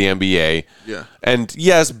stage of the NBA. Yeah. And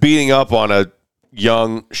yes, beating up on a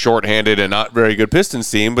young, shorthanded, and not very good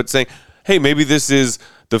Pistons team, but saying, hey, maybe this is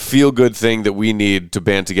the feel-good thing that we need to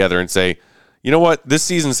band together and say, you know what? This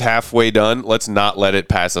season's halfway done. Let's not let it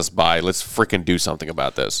pass us by. Let's freaking do something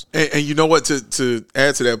about this. And you know what? To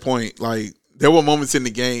add to that point, like, there were moments in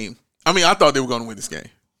the game. I mean, I thought they were going to win this game.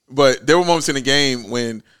 But there were moments in the game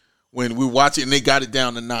when we watch it and they got it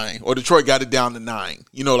down to 9, or Detroit got it down to 9,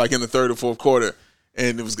 like in the third or fourth quarter.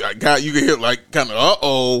 And it was, you could hear like kind of,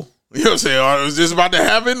 uh-oh. You know what I'm saying? Is this about to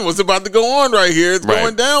happen? What's about to go on right here? It's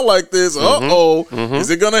going down like this. Uh-oh. Mm-hmm. Is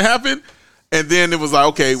it going to happen? And then it was like,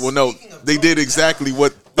 okay, well, no, they did exactly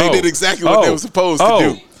what they were supposed to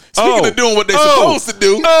do. Speaking of doing what they're supposed to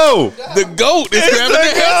do, the GOAT is grabbing the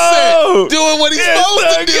headset, doing what he's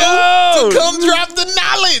supposed to do to come drop the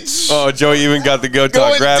knowledge. Oh, Joey even got the GOAT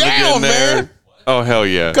talk graphic in there. Man. Oh, hell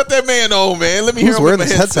yeah. Cut that man on, man. Let me hear him wearing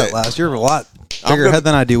this headset last. You're a lot bigger head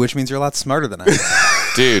than I do, which means you're a lot smarter than I am.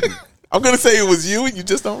 Dude, I'm going to say it was you, and you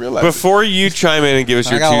just don't realize Before you chime in and give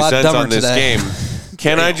us your 2 cents on this today. game,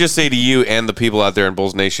 can I just say to you and the people out there in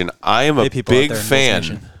Bulls Nation, I am a big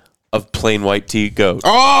fan of plain white tea goat.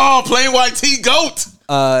 Oh, plain white tea goat.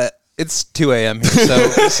 It's 2 a.m. here,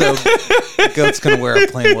 so Goat's going to wear a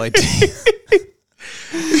plain white tee.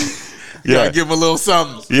 Gotta give him a little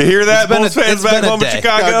something. You hear that, Bulls fans back home in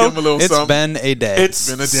Chicago? Give him a little It's something. been a day. It's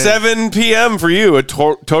 7 p.m. for you, a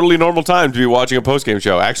totally normal time to be watching a post-game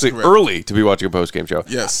show. Actually, early to be watching a post-game show.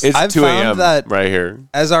 Yes. It's I've 2 a.m. found that right here.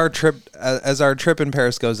 As our trip in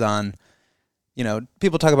Paris goes on, you know,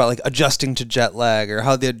 people talk about like adjusting to jet lag or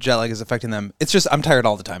how the jet lag is affecting them. It's just I'm tired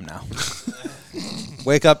all the time now.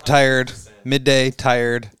 Wake up tired, midday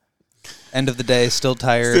tired, end of the day still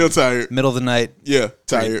tired, middle of the night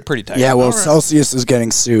tired, pretty tired. Yeah, well, Celsius is getting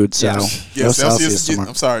sued, so yeah, Celsius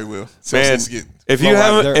I'm sorry, Will. Man,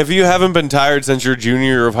 if you haven't been tired since your junior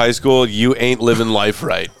year of high school, you ain't living life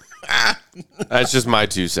right. That's just my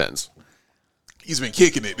 2 cents. He's been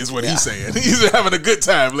kicking it, is what he's saying. He's been having a good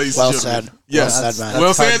time, ladies and gentlemen. Said. Yes. Well said, man.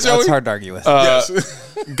 Well said, Joey. That's hard to argue with.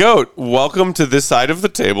 Yes. Goat, welcome to this side of the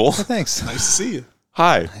table. Thanks. Nice to see you.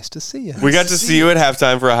 Hi. Nice to see you. We got to see you at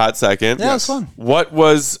halftime for a hot second. Yeah, it was fun. What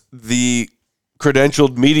was the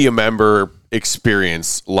credentialed media member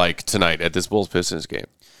experience like tonight at this Bulls Pistons game?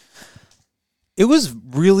 It was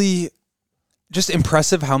really just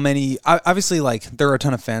impressive how many, obviously, like, there are a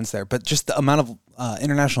ton of fans there, but just the amount of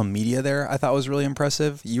international media there I thought was really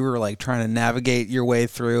impressive. You were, like, trying to navigate your way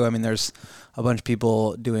through. I mean, there's a bunch of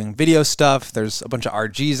people doing video stuff. There's a bunch of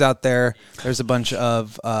RGs out there. There's a bunch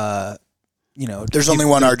of, you know. There's only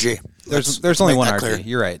one RG. There's only one RG. Clear.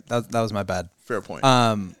 You're right. That was my bad. Fair point.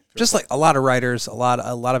 Just like a lot of writers, a lot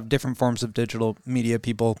of different forms of digital media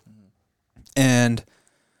people. And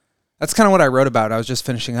that's kind of what I wrote about. I was just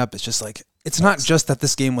finishing up. It's just like, it's not just that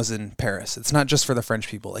this game was in Paris. It's not just for the French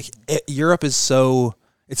people. Like Europe is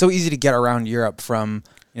it's so easy to get around Europe from,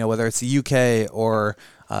 you know, whether it's the UK or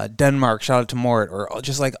Denmark, shout out to Mort, or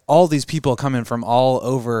just like all these people coming from all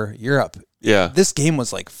over Europe. Yeah. This game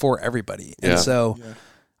was like for everybody. And so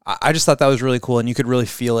I just thought that was really cool. And you could really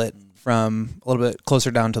feel it from a little bit closer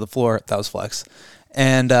down to the floor. That was flex.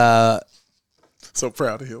 And, so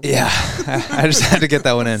proud of him. yeah, I just had to get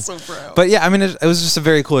that one in. So proud. But yeah, I mean, it was just a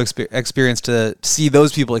very cool experience to see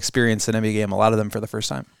those people experience an NBA game, a lot of them for the first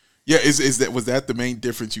time. Yeah, was that the main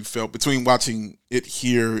difference you felt between watching it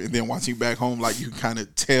here and then watching back home? Like, you can kind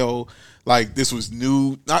of tell, like, this was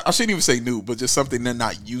new. I shouldn't even say new, but just something they're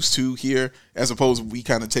not used to here, as opposed to we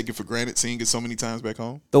kind of take it for granted seeing it so many times back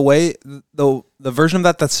home. The way the version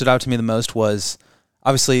of that stood out to me the most was,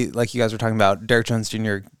 obviously, like you guys were talking about, Derrick Jones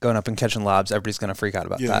Jr. going up and catching lobs. Everybody's going to freak out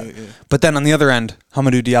about that. Yeah. But then on the other end,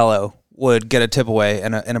 Hamidou Diallo would get a tip away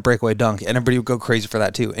and a breakaway dunk, and everybody would go crazy for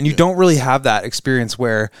that too. And you don't really have that experience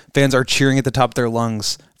where fans are cheering at the top of their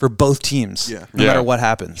lungs for both teams, no matter what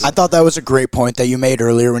happens. I thought that was a great point that you made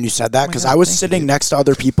earlier when you said that, because I was sitting next to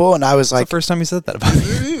other people, and I was like... It's the first time you said that about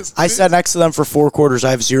me. I sat next to them for 4 quarters. I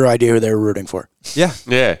have zero idea who they were rooting for. Yeah.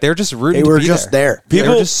 They were just rooting. They were just there.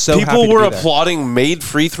 People were there. applauding made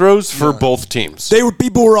free throws for both teams.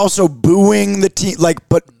 People were also booing the team,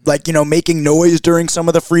 making noise during some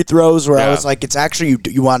of the free throws. Where I was like, it's actually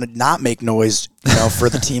you want to not make noise, for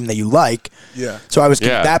the team that you like. Yeah. So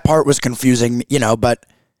that part was confusing, but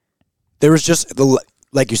there was just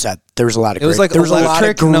like you said, there was a lot of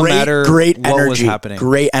great energy,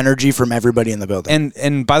 great energy from everybody in the building.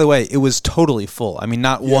 And by the way, it was totally full. I mean,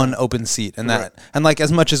 not one open seat, and like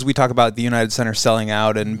as much as we talk about the United Center selling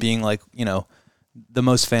out and being like, the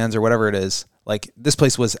most fans or whatever it is, like this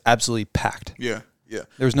place was absolutely packed. Yeah. Yeah.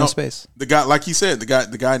 There was no space. The guy, like he said,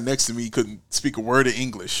 the guy next to me couldn't speak a word of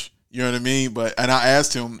English. You know what I mean? And I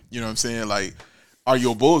asked him, you know what I'm saying, like, are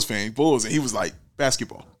you a Bulls fan? Bulls. And he was like,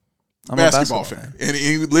 basketball. I'm a basketball fan. And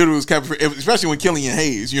he literally was clapping for, especially when Killian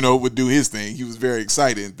Hayes, would do his thing. He was very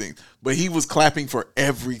excited and things. But he was clapping for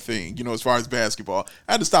everything, as far as basketball.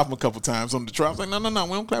 I had to stop him a couple times on the trial. I was like, no,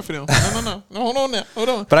 we don't clap for them. No, hold on now. Hold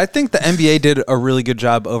on. But I think the NBA did a really good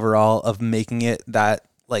job overall of making it that,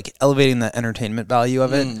 like, elevating the entertainment value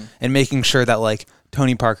of it and making sure that, like,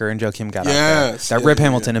 Tony Parker and Joakim got out there. That Rip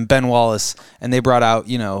Hamilton and Ben Wallace, and they brought out,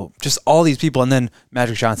 just all these people, and then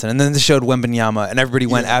Magic Johnson, and then they showed Wembanyama, and everybody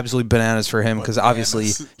went absolutely bananas for him because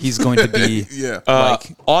obviously he's going to be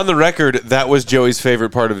on the record. That was Joey's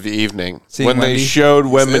favorite part of the evening when they showed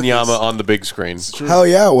Wembanyama on the big screen. Hell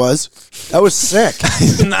yeah, it was. That was sick.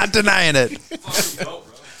 He's not denying it.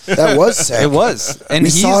 That was sick. It was, and we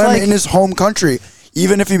saw him in his home country.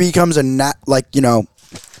 Even if he becomes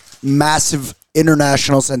massive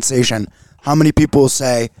international sensation, how many people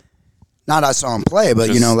say, Not I saw him play, but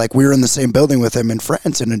like we were in the same building with him in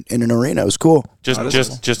France in an arena. It was cool.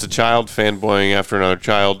 Just a child fanboying after another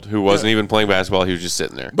child who wasn't even playing basketball. He was just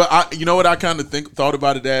sitting there. But you know what I kind of thought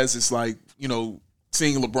about it as? It's like,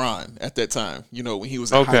 seeing LeBron at that time, when he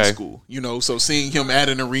was in high school, so seeing him at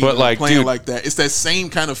an arena playing like that, it's that same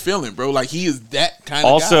kind of feeling, bro. Like he is that kind of guy.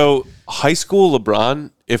 Also, high school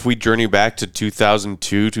LeBron, if we journey back to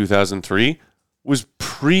 2002, 2003, was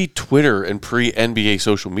pre-Twitter and pre-NBA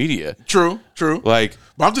social media. True. But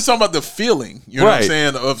I'm just talking about the feeling, you know what I'm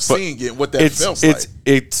saying, of seeing it, what that felt like.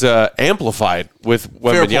 It's amplified with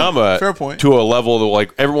Wembanyama to a level that,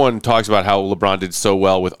 like, everyone talks about how LeBron did so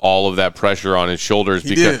well with all of that pressure on his shoulders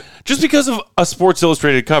because of a Sports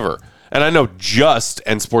Illustrated cover. And I know "just"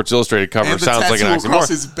 and Sports Illustrated cover sounds like an oxymoron. Across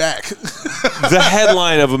his back. The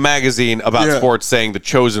headline of a magazine about sports saying "the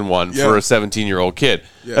chosen one" for a 17-year-old kid.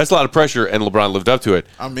 Yeah. That's a lot of pressure, and LeBron lived up to it.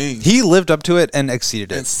 I mean, he lived up to it and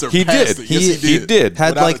exceeded it. He did. He did.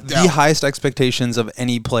 Had the highest expectations of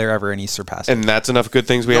any player ever, and he surpassed it. And that's enough good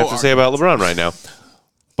things we have to say about LeBron right now.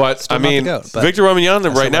 But I mean, Victor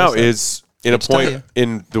Wembanyama right now is in a point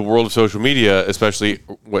in the world of social media, especially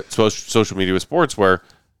what social media with sports, where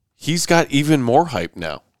he's got even more hype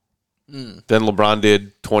now than LeBron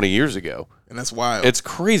did 20 years ago. And that's wild. It's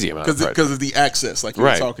crazy amount of because of the access, like you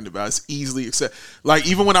were talking about. It's easily accessible. Like,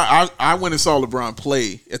 even when I went and saw LeBron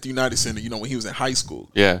play at the United Center, when he was in high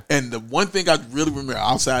school. Yeah. And the one thing I really remember,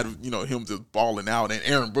 outside of, him just balling out, and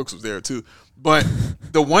Aaron Brooks was there too. But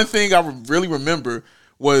the one thing I really remember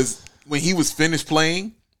was when he was finished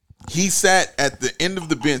playing, he sat at the end of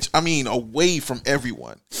the bench, away from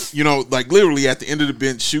everyone. Like literally at the end of the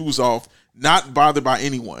bench, shoes off, not bothered by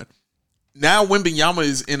anyone. Now Wembanyama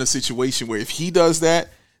is in a situation where if he does that,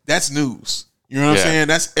 that's news. You know what I'm saying?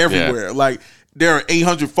 That's everywhere. Yeah. Like, there are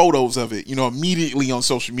 800 photos of it, immediately on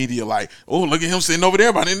social media. Like, oh, look at him sitting over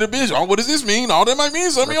there by the end of the bench. Oh, what does this mean? Oh, that might mean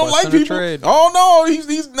something. He don't like people. Oh, no,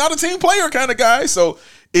 he's not a team player kind of guy. So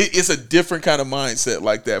it's a different kind of mindset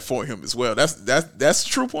like that for him as well. That's a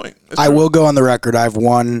true point. I will go on the record. I have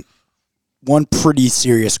one pretty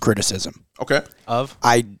serious criticism. Okay. Of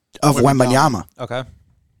Wembanyama. Okay.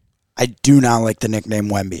 I do not like the nickname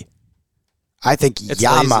Wemby. I think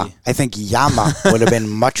Yama would have been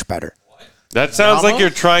much better. That sounds like you're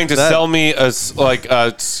trying to sell me a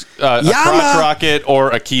crotch rocket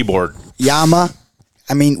or a keyboard. Yama.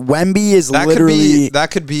 I mean, Wemby is literally... That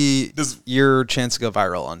could be your chance to go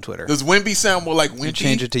viral on Twitter. Does Wemby sound more like Wimpy? You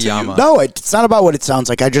change it to Yama. No, it's not about what it sounds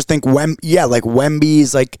like. I just think Wemby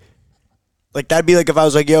is like that'd be like if I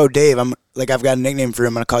was like, yo, Dave, I've got a nickname for you.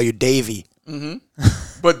 I'm going to call you Davey. Mm-hmm.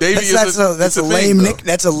 But Davey that's a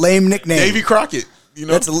lame nickname. Davey Crockett.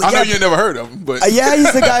 I know you never heard of him, but yeah,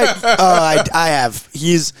 he's the guy. I have.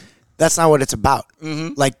 That's not what it's about.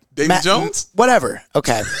 Mm-hmm. Like Davy Jones, whatever.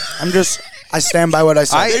 Okay, I stand by what I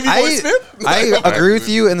said. I agree with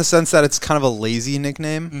you in the sense that it's kind of a lazy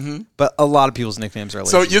nickname, but a lot of people's nicknames are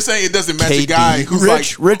lazy. So you're saying it doesn't match a guy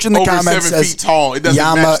who's Rich in the over comments 7 feet tall? It doesn't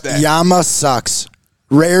match that. Yama sucks.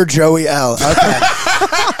 Rare Joey L. Okay.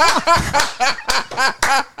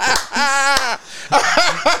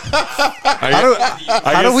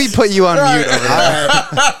 How do we put you on mute over there?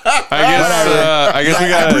 I guess we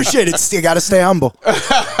got. I appreciate it. Still got to stay humble.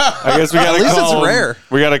 I guess we got to call him. Rare.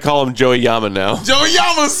 We got to call him Joey Yama now. Joey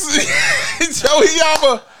Yama.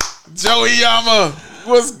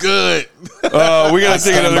 What's good? We got to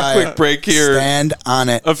take another quick break here. Stand on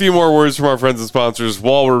it. A few more words from our friends and sponsors.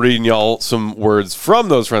 While we're reading y'all some words from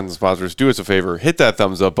those friends and sponsors, do us a favor. Hit that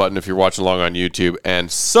thumbs up button if you're watching along on YouTube, and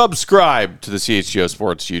subscribe to the CHGO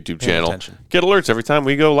Sports YouTube channel. Get alerts every time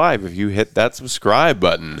we go live if you hit that subscribe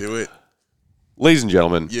button. Do it. Ladies and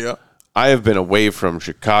gentlemen, I have been away from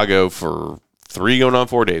Chicago for 3 going on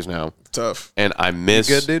 4 days now. Tough. And I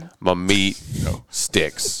miss my meat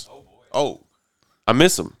sticks. Oh. I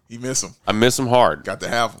miss them. You miss them. I miss them hard. Got to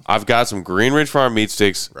have them. I've got some Green Ridge Farm meat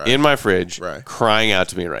sticks in my fridge crying out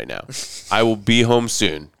to me right now. I will be home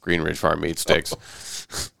soon, Green Ridge Farm meat sticks.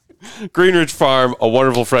 Green Ridge Farm, a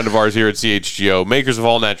wonderful friend of ours here at CHGO, makers of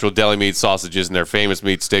all natural deli meat sausages and their famous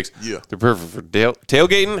meat sticks. Yeah. They're perfect for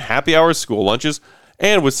tailgating, happy hours, school lunches,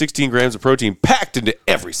 and with 16 grams of protein packed into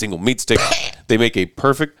every single meat stick, they make a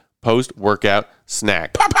perfect post-workout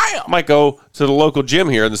snack. Papaya! Might go to the local gym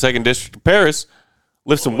here in the 2nd District of Paris,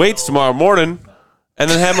 lift some weights tomorrow morning, and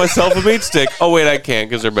then have myself a meat stick. Oh, wait, I can't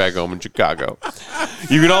because they're back home in Chicago.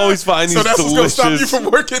 You can always find these delicious... So that's what's going to stop you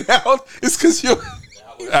from working out? It's because you...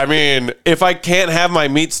 I mean, if I can't have my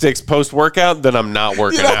meat sticks post-workout, then I'm not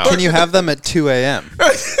working out. Can you have them at 2 a.m.?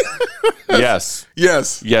 Yes.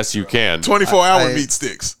 Yes. Yes, you can. 24-hour meat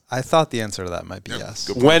sticks. I thought the answer to that might be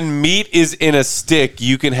yes. When meat is in a stick,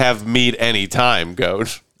 you can have meat anytime,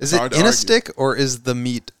 Goat. Is it in a stick or is the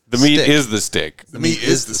meat? The meat is the stick. The meat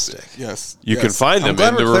is the stick. Yes. You can find them I'm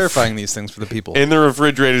glad in we're clarifying these things for the people. In the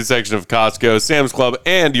refrigerated section of Costco, Sam's Club,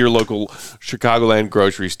 and your local Chicagoland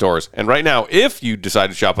grocery stores. And right now, if you decide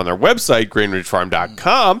to shop on their website,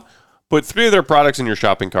 GreenridgeFarm.com, put 3 of their products in your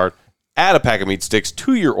shopping cart, add a pack of meat sticks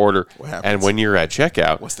to your order, and when you're at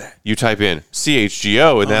checkout, what's that? You type in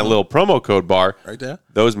CHGO in that little promo code bar. Right there.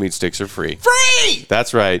 Those meat sticks are free. Free!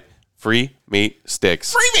 That's right. Free meat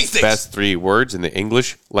sticks. Free meat sticks. Best 3 words in the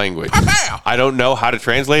English language. I don't know how to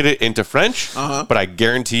translate it into French, but I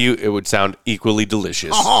guarantee you it would sound equally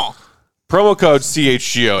delicious. Promo code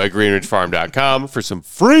CHGO at greenridgefarm.com for some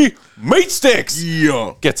free meat sticks.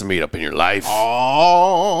 Yeah. Get some meat up in your life.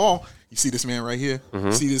 Oh. You see this man right here?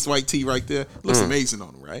 See this white tee right there? Looks amazing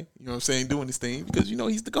on him, right? You know what I'm saying? Doing this thing because you know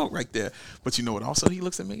he's the GOAT right there. But you know what also he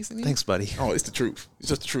looks amazing in? Thanks, buddy. Oh, it's the truth. It's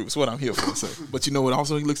just the truth. It's what I'm here for. So. But you know what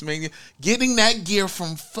also he looks amazing? Getting that gear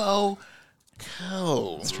from FOCO.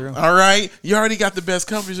 That's true. All right? You already got the best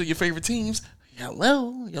coverage of your favorite teams.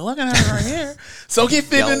 Hello, you're looking at it right here. So get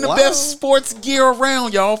fit in the best sports gear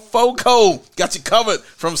around, y'all. FOCO got you covered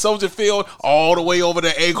from Soldier Field all the way over to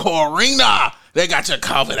Acor Arena. They got you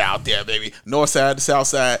covered out there, baby. North side to south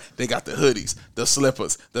side, they got the hoodies, the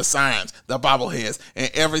slippers, the signs, the bobbleheads, and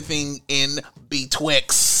everything in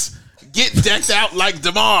betwixt. Get decked out like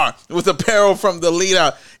DeMar with apparel from the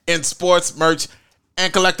leader in sports merch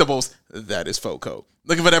and collectibles. That is FOCO.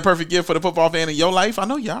 Looking for that perfect gift for the football fan in your life? I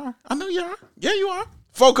know you are. Yeah, you are.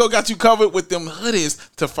 FOCO got you covered with them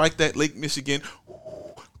hoodies to fight that Lake Michigan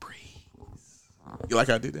breeze. You like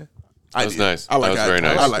how I did that? That was nice. I like that was very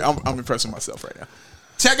nice. I'm impressed with myself right now.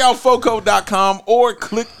 Check out FOCO.com or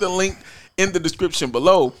click the link in the description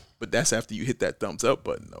below. But that's after you hit that thumbs up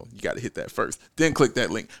button, though. You got to hit that first. Then click that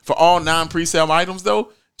link. For all non-presale items,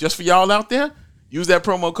 though, just for y'all out there, use that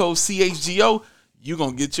promo code CHGO. You're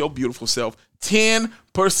going to get your beautiful self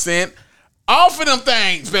 10% off of them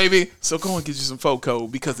things, baby. So go and get you some FOCO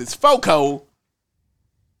because it's FOCO.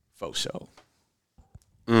 Faux show.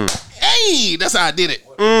 Hey, that's how I did it.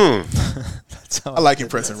 I like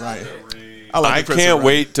impressing Ryan. I can't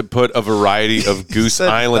wait to put a variety of Goose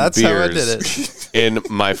Island beers in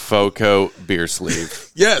my FOCO beer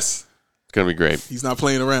sleeve. Yes. It's going to be great. He's not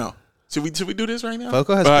playing around. Should we do this right now?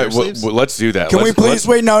 FOCO has beer sleeves? Let's do that. Can we please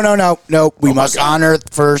wait? No. We must honor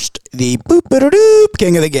first the boop-a-doop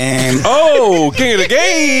king of the game. Oh, king of the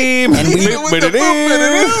game.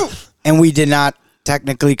 And we did not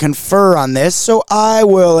technically confer on this, so I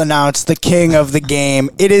will announce the king of the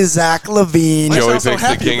game. It is Zach LaVine. Joey picks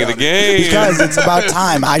the king of the game because it's about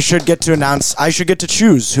time. I should get to announce. I should get to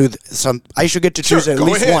choose I should get to choose at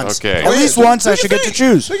least once. Okay. At least once I should get to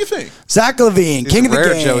choose. Take your thing. Zach LaVine, king of the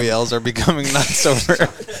game. Joey L's are becoming not so rare.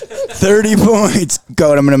 30 points.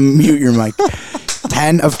 Go. I'm going to mute your mic.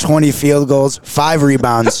 10 of 20 field goals, 5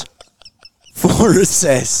 rebounds, 4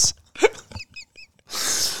 assists.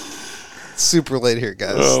 Super late here,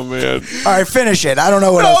 guys. Oh, man. All right, finish it. I don't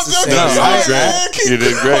know what else to say. You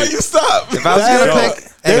did great. You stop. If I was going to pick...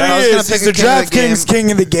 There he is. It's the DraftKings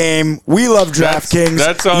king of the game. We love DraftKings.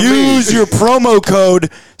 That's on Use me. your promo code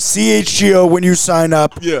CHGO when you sign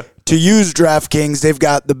up to use DraftKings. They've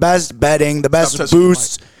got the best betting, the best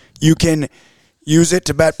boosts. You can use it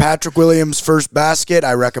to bet Patrick Williams' first basket.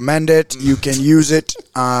 I recommend it. You can use it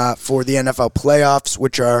for the NFL playoffs,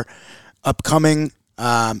 which are upcoming.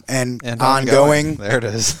 And ongoing. There it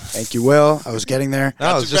is. Thank you, Will. I was getting there.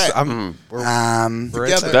 No, it's just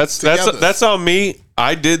That's on me.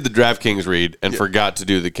 I did the DraftKings read and forgot to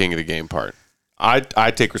do the king of the game part. I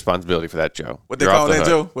take responsibility for that, Joe. What they call that,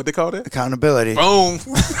 Joe? What they call that? Accountability. Boom.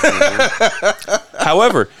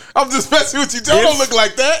 However, I'm just messing with you. Joe don't look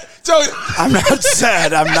like that. Joey. I'm not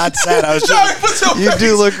sad. I was just. You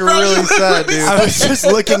do look really sad, dude. I was just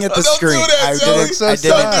looking at the screen. Don't do that, Joey. I didn't.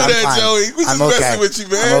 Don't do that, Joey. We just messing with you,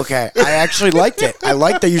 man. I'm okay. I actually liked it. I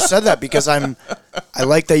like that you said that because I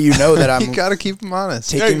like that you know that I'm. You gotta keep him honest.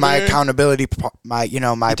 Taking my accountability, my he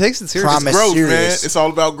takes it serious. promise growth, serious. man. It's all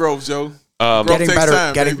about growth, Joe.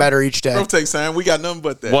 Getting better each day. Growth takes time. We got nothing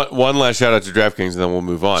but that. One last shout out to DraftKings, and then we'll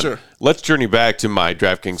move on. Sure. Let's journey back to my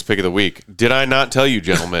DraftKings pick of the week. Did I not tell you,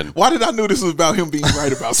 gentlemen? Why did I know this was about him being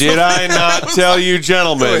right about something? Did I not tell you,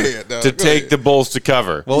 gentlemen, to take the Bulls to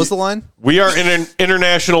cover? What was the line? We are in an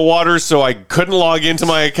international waters, so I couldn't log into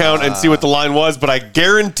my account and see what the line was, but I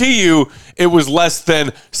guarantee you it was less than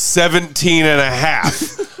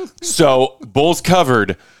 17.5. So Bulls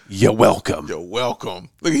covered. You're welcome. You're welcome.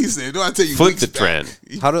 Look, he said, "Do I tell you?" Flip the trend.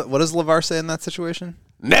 What does LeVar say in that situation?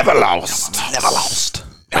 Never lost. Never lost.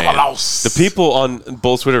 Never lost. The people on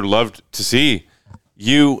Bulls Twitter loved to see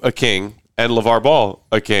you a king and LeVar Ball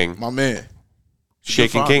a king. My man.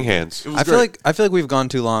 Shaking king hands. I feel like we've gone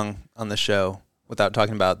too long on the show without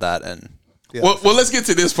talking about that. And well, let's get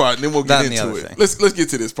to this part, and then we'll get into it. Let's get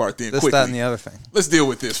to this part then. Quickly. That, and the other thing. Let's deal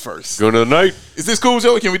with this first. Going to the night. Is this cool,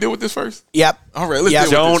 Joey? Can we deal with this first? Yep. All right. Let's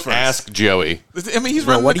deal with this first. Don't ask Joey. I mean, he's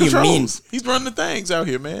running the controls. He's running the things out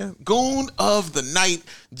here, man. Goon of the night.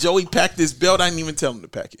 Joey packed this belt. I didn't even tell him to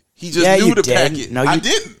pack it. He just knew to pack it. No, I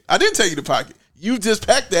didn't. I didn't tell you to pack it. You just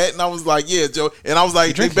packed that, and I was like, yeah, Joe. And I was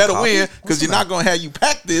like, they better win because you're not going to have you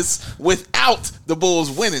pack this without the Bulls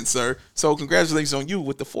winning, sir. So congratulations on you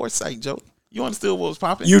with the foresight, Joe. You understood what was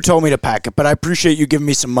popping? You told me to pack it, but I appreciate you giving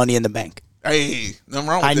me some money in the bank. Hey, nothing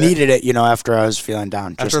wrong with that. I needed it, after I was feeling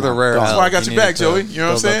down. After the rare. That's why I got your back, Joey. You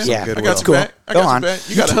know what I'm saying? Yeah, I got your cool. back. I got your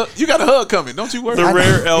back. You got a hug coming. Don't you worry. The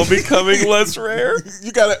rare L becoming less rare.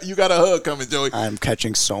 You got a hug coming, Joey. I'm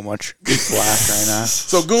catching so much flash right now.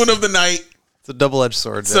 So Goon of the night. It's a double-edged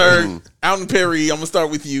sword, sir. Out in Perry, I'm gonna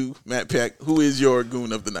start with you, Matt Peck. Who is your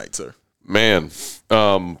Goon of the night, sir? Man,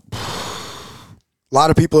 a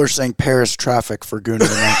lot of people are saying Paris Traffic for Goon of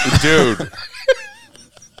the night, dude.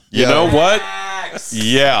 You know what?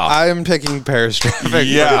 Yeah, I'm picking Paris Traffic.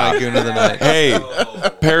 Yeah, for my Goon of the night. Hey,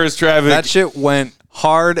 Paris Traffic. That shit went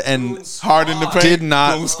hard and hard in the paint. Did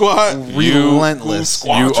not Goon squad. Relentless.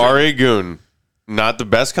 You are a goon, not the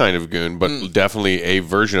best kind of goon, but definitely a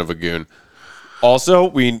version of a goon. Also,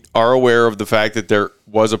 we are aware of the fact that there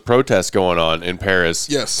was a protest going on in Paris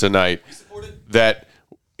tonight that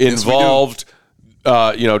involved,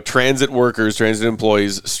 transit workers, transit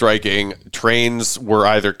employees striking. Trains were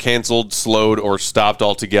either canceled, slowed, or stopped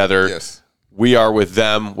altogether. Yes. We are with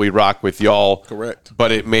them. We rock with y'all. Correct.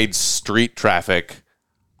 But it made street traffic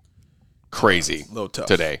crazy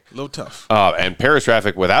today. A little tough. And Paris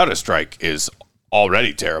traffic without a strike is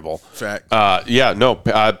already terrible. Fact.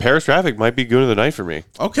 Paris traffic might be Goon of the night for me.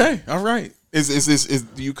 Okay, all right. Do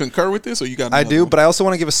you concur with this, or you got? I do, but I also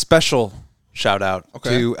want to give a special shout out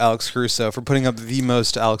to Alex Caruso for putting up the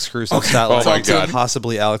most Alex Caruso stat line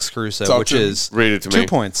possibly Alex Caruso, which is 2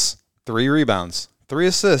 points, 3 rebounds, 3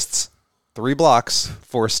 assists, 3 blocks,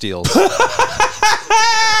 4 steals.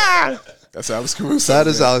 That's Alex Caruso. That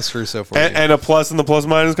is Alex Caruso for you. And a plus in the plus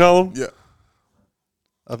minus column? Yeah.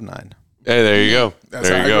 Of 9. Hey, there you go. That's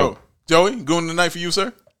how I go. Joey, Goon of the night for you,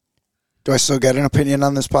 sir? Do I still get an opinion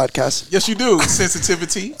on this podcast? Yes, you do.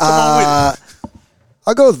 Sensitivity. Come on with it.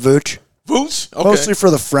 I'll go with Vooch. Vooch? Okay. Mostly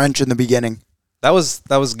for the French in the beginning. That was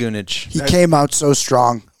goonage. He came out so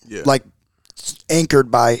strong,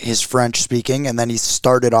 anchored by his French speaking, and then he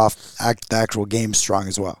started off the actual game strong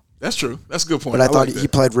as well. That's true. That's a good point. But I thought he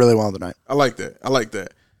played really well tonight. I like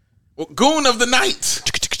that. Well, Goon of the night,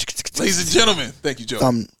 ladies and gentlemen. Thank you,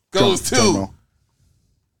 Joe. Goes to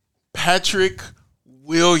Patrick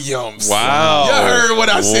Williams. Wow. You heard what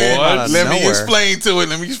I said. Let me explain to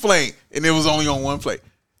it. And it was only on one play.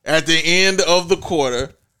 At the end of the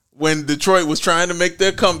quarter, when Detroit was trying to make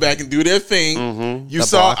their comeback and do their thing, you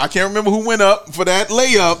saw, I can't remember who went up for that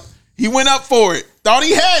layup. He went up for it. Thought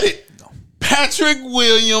he had it. Patrick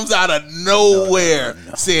Williams out of nowhere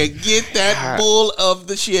said, get that bull of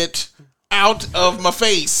the shit out of my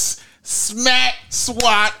face. Smack,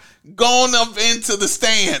 swat, going up into the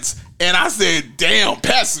stands. And I said, damn,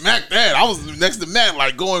 Pat smacked that. I was next to Matt,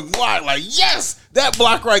 like going wild, like, yes, that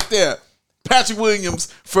block right there. Patrick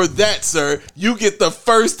Williams, for that, sir, you get the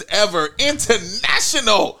first ever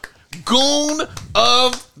international Goon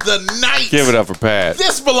of the night. Give it up for Pat.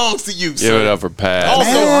 This belongs to you, sir. Give it up for Pat.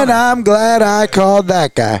 Also, Man, I'm glad I called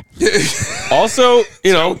that guy. Also,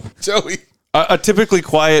 Joey. A typically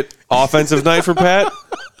quiet offensive night for Pat,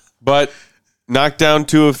 but knocked down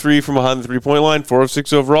 2 of 3 from behind the 3-point line, 4 of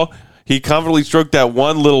 6 overall. He confidently stroked that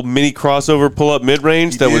one little mini crossover pull-up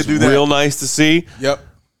mid-range that was real nice to see. Yep.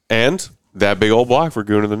 And that big old block for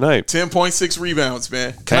Goon of the night. 10.6 rebounds,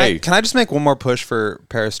 man. Can I just make one more push for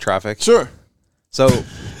Paris traffic? Sure. So,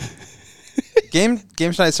 game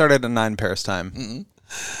tonight started at 9 Paris time.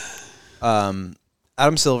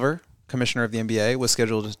 Adam Silver, commissioner of the NBA, was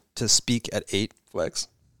scheduled to speak at 8. Flex.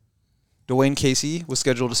 Dwayne Casey was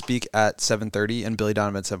scheduled to speak at 7:30, and Billy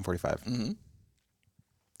Donovan at 7:45.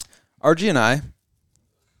 RG and I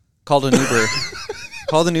called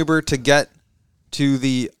an Uber to get to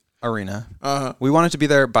the arena. We wanted to be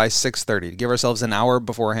there by 6:30 to give ourselves an hour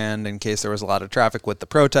beforehand in case there was a lot of traffic with the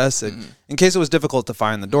protests, in case it was difficult to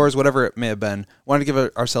find the doors, whatever it may have been. Wanted to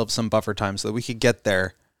give ourselves some buffer time so that we could get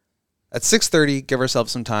there at 6:30, give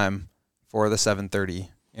ourselves some time for the 7:30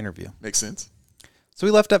 interview. Makes sense. So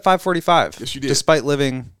we left at 5:45. Yes, you did. Despite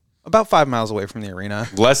living about 5 miles away from the arena.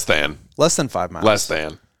 Less than 5 miles. less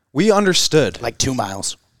than. We understood. Like 2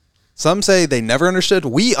 miles. Some say they never understood.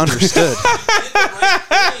 We understood.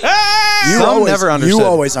 Never understood. You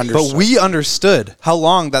always understood. But we understood how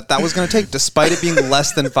long that was going to take, despite it being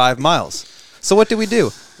less than 5 miles. So what did we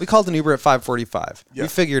do? We called an Uber at 5:45. Yeah. We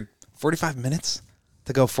figured 45 minutes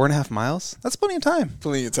to go 4.5 miles. That's plenty of time.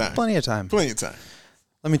 Plenty of time.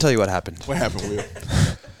 Let me tell you what happened. What happened, Will?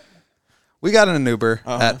 We got in an Uber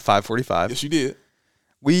at 5:45. Yes, you did.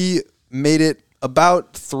 We made it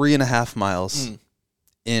about 3.5 miles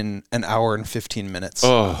in an hour and 15 minutes.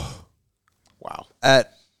 Oh, wow.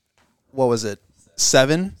 At, what was it,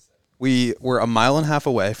 7? We were a mile and a half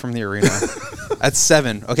away from the arena. At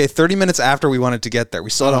 7, 30 minutes after we wanted to get there, we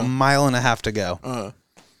still had a mile and a half to go.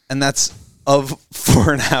 And that's of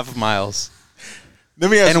 4.5 miles.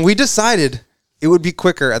 And we decided it would be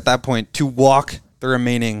quicker at that point to walk the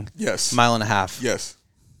remaining mile and a half. Yes.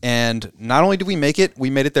 And not only did we make it, we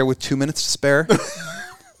made it there with 2 minutes to spare.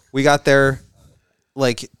 We got there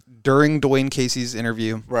during Dwayne Casey's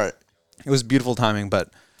interview. Right. It was beautiful timing, but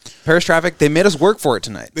Paris traffic, they made us work for it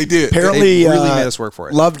tonight. They did. Apparently, they really made us work for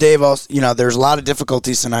it. Love Dave also, there's a lot of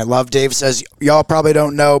difficulties tonight. Love Dave says, y'all probably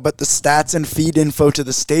don't know, but the stats and feed info to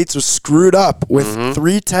the States was screwed up. With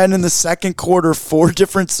 3:10 in the second quarter, 4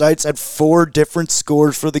 different sites had 4 different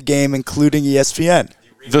scores for the game, including ESPN.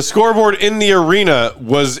 the scoreboard in the arena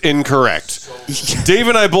was incorrect. Dave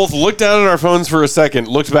and I both looked down at our phones for a second,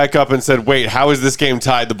 looked back up and said, wait, how is this game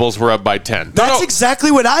tied? The Bulls were up by 10. That's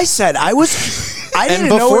exactly what I said. I didn't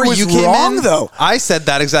know it was wrong, though. I said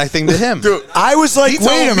that exact thing to him. Dude, I was like,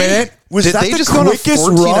 wait a minute. Was that the quickest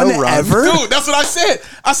run ever? Dude, that's what I said.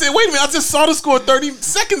 I said, wait a minute, I just saw the score 30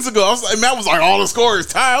 seconds ago. I was like, Matt was like, all the score is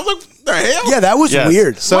tied. I was like, what the hell? Yeah, that was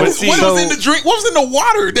weird. So what was in the drink? What was in the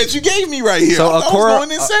water that you gave me right here? So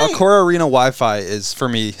Accor Arena Wi-Fi is, for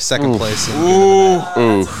me, second place.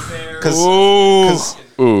 Because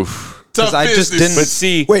I just didn't. But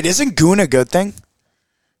see, wait, isn't Goon a good thing?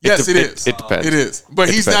 Yes, it is. It depends. It is. But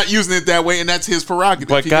he's not using it that way, and that's his prerogative.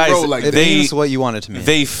 But guys, it is what you want it to mean.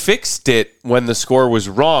 They fixed it when the score was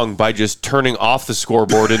wrong by just turning off the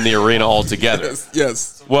scoreboard in the arena altogether.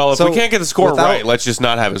 Yes. Well, if we can't get the score right, let's just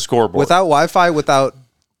not have a scoreboard. Without Wi-Fi, without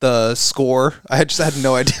the score, I just had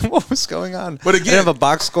no idea what was going on. But again, I didn't have a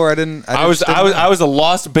box score. I was a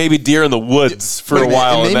lost baby deer in the woods for a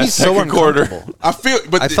while in that second quarter. I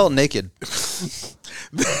felt naked.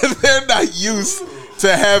 They're not used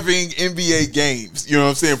to having NBA games, you know what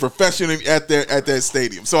I'm saying, professionally at their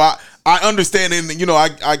stadium. So I understand, and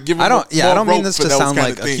I give them. I don't mean this to sound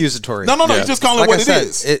like accusatory. No, you just call it what it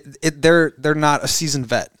is. They're not a seasoned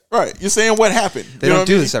vet. Right, you're saying what happened. They don't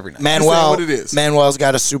do this every night. Manuel, what it is. Manuel's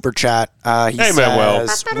got a super chat. He says, Manuel.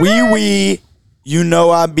 Wee, you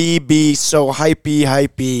know I be so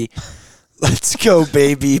hypey. Let's go,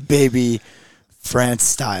 baby. France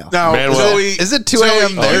style. Now, Manuel. Joey, is it 2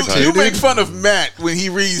 a.m. there too? You make fun of Matt when he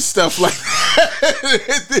reads stuff like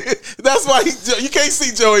that. That's why you can't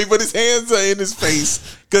see Joey, but his hands are in his face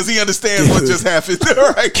because he understands what just happened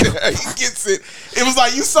right there. He gets it. It was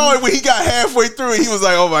like you saw it when he got halfway through and he was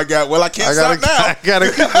like, "Oh my god, well I can't stop now. I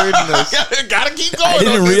gotta keep reading this. gotta keep going." I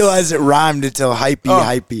didn't realize it rhymed until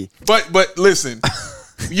hypey. But listen,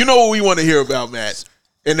 you know what we want to hear about, Matt,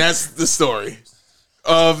 and that's the story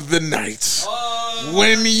of the night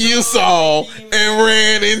when you saw and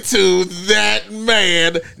ran into that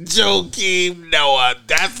man, Joakim Noah.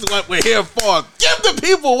 That's what we're here for. Give the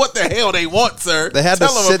people what the hell they want, sir. They had to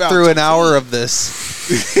sit through an hour of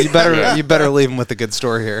this. You better leave them with a good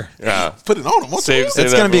story here. Yeah, put it on them. It's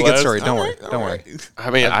going to be a good story. Don't worry. I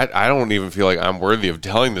mean, I don't even feel like I'm worthy of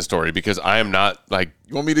telling the story because I am not like.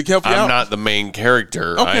 You want me to help you out? I'm not the main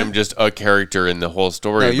character. Okay. I am just a character in the whole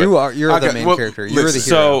story. No, you are. You're the main character. You're the hero.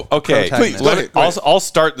 So okay, please, I'll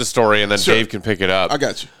start the story and then Dave can pick it up. I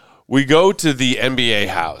got you. We go to the NBA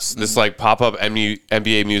house, this like pop-up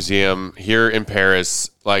NBA museum here in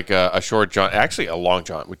Paris, like a short jaunt, actually a long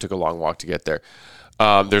jaunt. We took a long walk to get there.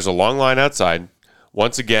 There's a long line outside.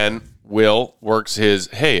 Once again, Will works his,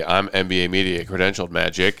 hey, I'm NBA media credentialed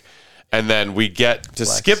magic. And then we get to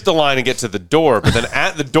skip the line and get to the door. But then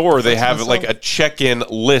at the door, they have like a check-in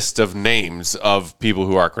list of names of people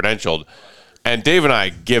who are credentialed. And Dave and I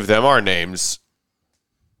give them our names.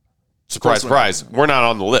 Surprise, surprise. We're not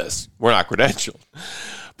on the list. We're not credentialed.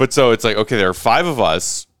 But so it's like, okay, there are 5 of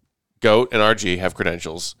us. Goat and RG have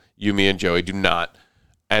credentials. You, me, and Joey do not.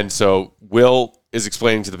 And so Will is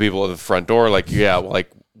explaining to the people at the front door, like, yeah,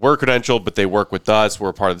 like we're credentialed, but they work with us.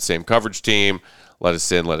 We're part of the same coverage team. Let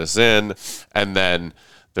us in. And then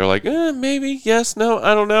they're like, maybe, yes, no,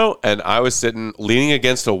 I don't know. And I was sitting leaning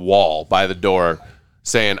against a wall by the door,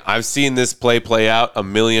 saying, I've seen this play out a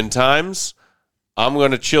million times. I'm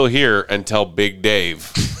going to chill here until Big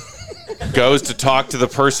Dave goes to talk to the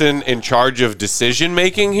person in charge of decision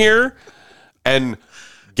making here and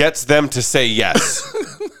gets them to say yes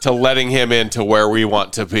to letting him into where we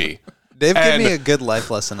want to be. Dave gave me a good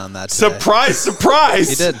life lesson on that today. Surprise, surprise.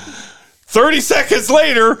 He did. 30 seconds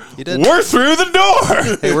later, we're through the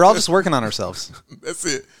door. Hey, we're all just working on ourselves. That's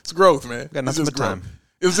it. It's growth, man. Got nothing but time.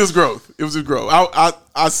 It was just growth.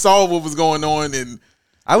 I saw what was going on, and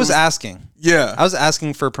I was asking. Yeah. I was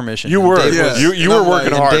asking for permission. You were. You were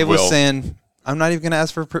working hard, Dave was Will. saying, I'm not even going to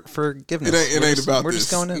ask for forgiveness. It ain't about We're this.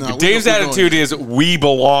 just going in. No, Dave's attitude is, we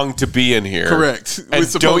belong to be in here. Correct.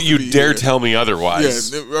 And don't you dare tell me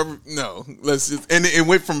otherwise. Yeah, no. Let's just, and it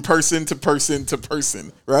went from person to person to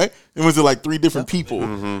person, right? It was like 3 different people.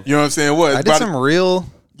 Mm-hmm. You know what I'm saying? What? I did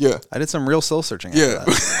some real soul searching. Yeah.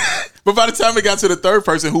 But by the time it got to the 3rd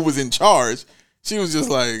person who was in charge, she was just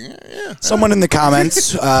like, yeah. Someone in the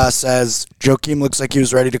comments says Joakim looks like he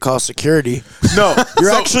was ready to call security. No, you're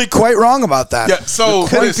actually quite wrong about that. Yeah, so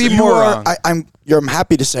couldn't be more wrong. I'm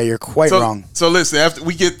happy to say you're quite wrong. So listen, after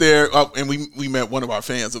we get there, and we met one of our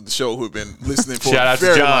fans of the show who had been listening for Shout a out to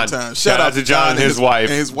very John. long time. Shout out to John and his wife.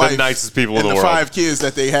 The nicest people in the world. And the 5 kids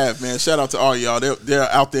that they have, man. Shout out to all y'all. They're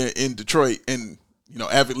out there in Detroit and,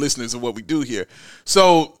 avid listeners of what we do here.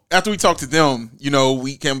 So after we talked to them,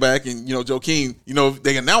 we came back and, Joakim,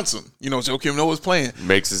 they announced him. Joakim Noah's playing.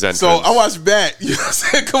 Makes his entrance. So I watched back,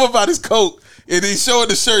 come up out his coat, and he's showing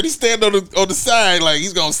the shirt. He's standing on the side like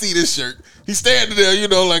he's going to see this shirt. He's standing there,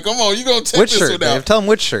 like, come on, you going to check which this shirt, one out. Dave? Tell him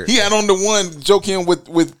which shirt. He had on the one Joakim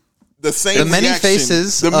with the same the many reaction.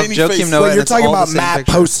 faces The of many Joakim faces. Noah. Well, you're talking all the about same Matt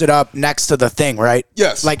picture. posted up next to the thing, right?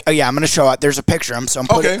 Yes. Like, I'm going to show it. There's a picture of him, so I'm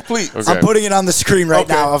putting, please. Okay. I'm putting it on the screen right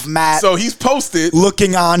Okay. now of Matt So he's posted.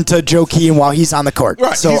 looking on to Joakim while he's on the court.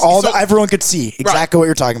 Right. So everyone could see exactly what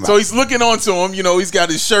you're talking about. So he's looking onto him. He's got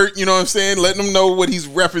his shirt, you know what I'm saying? Letting him know what he's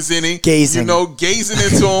representing. Gazing. Gazing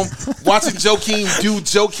into him. Watching Joakim do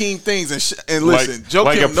Joakim things. And listen, Joakim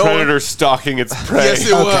like a Noah. predator stalking its prey. Yes,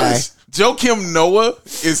 it was. Joakim Noah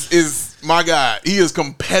is my guy. He is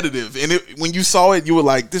competitive. And when you saw it, you were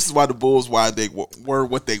like, this is why the Bulls, why they were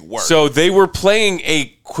what they were. So they were playing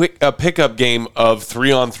a pickup game of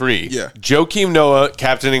 3-on-3. Yeah. Joakim Noah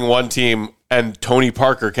captaining one team and Tony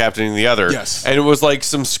Parker captaining the other. Yes. And it was like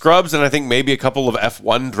some scrubs and I think maybe a couple of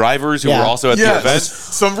F1 drivers who were also at the event.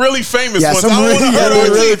 Some really famous ones. Some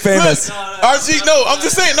really famous. RG, no, I'm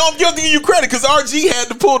just saying, I'm giving you credit because RG had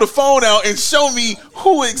to pull the phone out and show me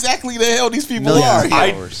who exactly the hell these people are.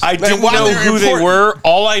 I didn't know who they were.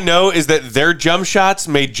 All I know is that their jump shots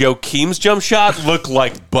made Joakim's jump shot look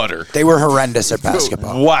like butter. They were horrendous at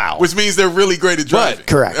basketball. Wow. Which means they're really great at driving.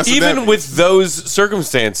 Correct. That's what that Even means. with those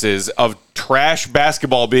circumstances of trash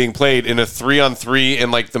basketball being played in a 3-on-3 in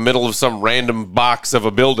like the middle of some random box of a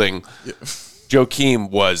building, Joakim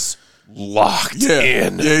was locked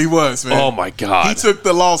in. Yeah, he was, man. Oh my God. He took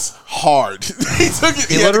the loss hard. He took it.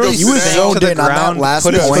 He literally He was sank zoned to the in on that ground, last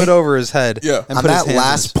put his point. foot over his head. Yeah. and On put his that hands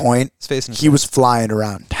last in his, point, his face and he was flying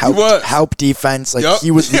around. Help defense. Like Yup.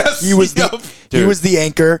 he was Yes. he was Yup. he was the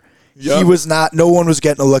anchor. Yup. He was not. No one was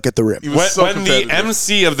getting a look at the rim. He was so When the competitive.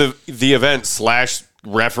 MC of the event /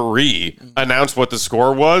 referee announced what the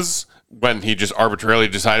score was, when he just arbitrarily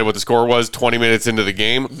decided what the score was 20 minutes into the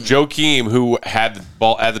game, Joakim, who had the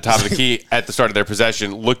ball at the top of the key at the start of their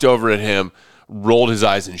possession, looked over at him, rolled his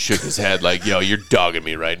eyes and shook his head like, yo, you're dogging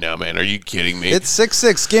me right now, man. Are you kidding me? It's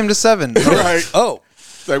 6-6, game to 7. Right. Oh.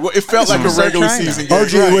 Like, well, it felt like a start regular trying season now.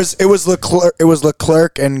 game. RG, it was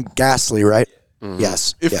Leclerc and Gasly, right?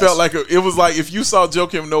 Yes. It felt like it was like if you saw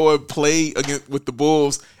Joakim Noah play with the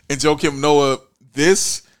Bulls and Joakim Noah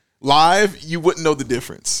this live, you wouldn't know the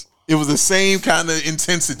difference. It was the same kind of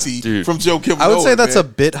intensity from Joakim Noah. I would say that's man. a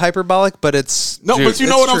bit hyperbolic, but it's no, but you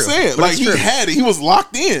know it's what I'm true. saying. But Like it's he true. had it. He was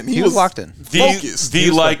locked in. He was locked in. Focused. The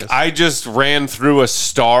like I just ran through a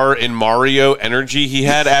star in Mario energy he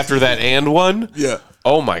had after that and one. Yeah.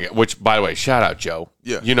 Oh my God. Which, by the way, shout out Joe.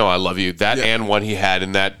 Yeah. You know I love you. That and one he had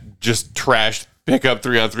in that just trashed pickup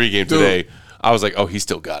 3-on-3 game today. I was like, oh, he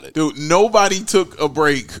still got it. Dude, nobody took a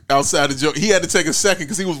break outside of Joe. He had to take a second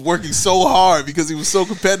because he was working so hard because he was so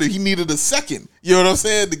competitive. He needed a second. You know what I'm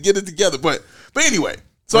saying? To get it together. But anyway.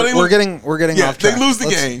 So we're getting off track. They lose the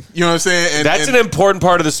game. You know what I'm saying? That's an important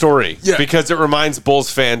part of the story. Yeah. Because it reminds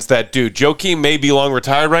Bulls fans that, dude, Joakim may be long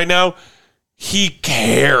retired right now. He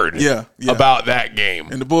cared about that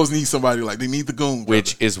game. And the Bulls need somebody like they need the goon.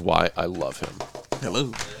 Which is why I love him.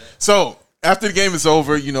 Hello. So after the game is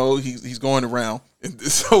over, he's going around. And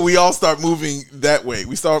so we all start moving that way.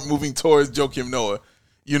 We start moving towards Joakim Noah.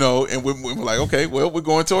 you know, and we're like, okay, well, we're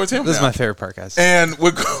going towards him. This is now. my favorite part, guys. And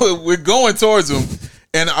we're going towards him.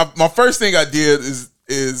 And my first thing I did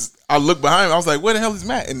is I looked behind me. I was like, where the hell is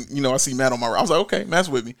Matt? And, you know, I see Matt on my right. I was like, okay, Matt's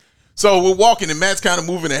with me. So we're walking, and Matt's kind of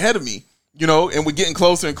moving ahead of me, you know, and we're getting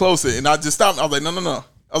closer and closer. And I just stopped. I was like, no.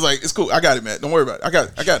 I was like, it's cool. I got it, Matt. Don't worry about it. I got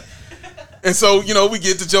it. And so, you know, we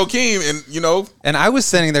get to Joakim, and, you know. And I was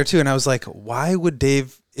standing there, too, and I was like, why would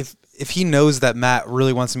Dave, if he knows that Matt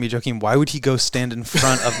really wants to meet Joakim, why would he go stand in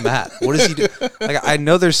front of Matt? What does he do? Like, I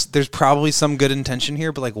know there's probably some good intention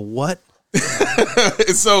here, but, like, what?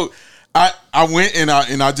 And so I went and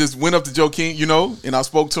I just went up to Joakim, you know, and I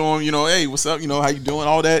spoke to him, you know, hey, what's up? You know, how you doing?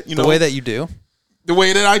 All that, you know. The way that you do? The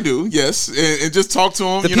way that I do, yes. And just talk to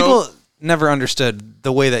him, the people never understood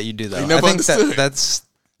the way that you do, though. They never understood. That's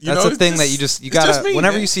a thing that you gotta,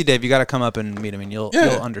 whenever you see Dave, you gotta come up and meet him, and you'll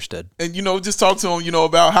understood. And, you know, just talk to him, you know,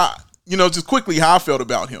 about how, you know, just quickly how I felt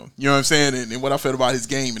about him. You know what I'm saying? And what I felt about his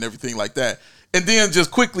game and everything like that. And then just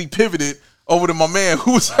quickly pivoted over to my man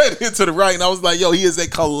who was right here to the right. And I was like, yo, he is a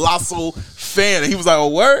colossal fan. And he was like, oh,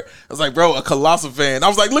 word? I was like, bro, a colossal fan. And I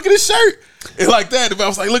was like, look at his shirt. And like that. And I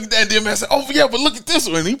was like, look at that. And then man said, oh, yeah, but look at this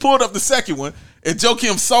one. And he pulled up the second one. And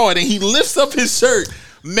Joakim saw it. And he lifts up his shirt.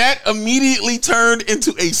 Matt immediately turned into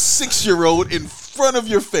a 6-year-old in front of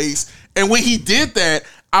your face. And when he did that,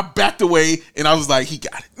 I backed away, and I was like, he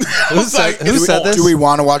got it. Who said this? Do we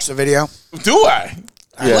want to watch the video? Do I?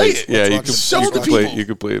 Yeah, Play it. yeah, you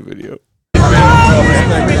could play a video.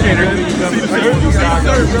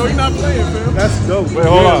 That's dope. Wait,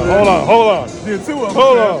 hold on. Hold on.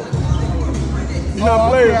 You're not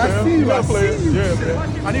playing, man. You're not playing. Yeah,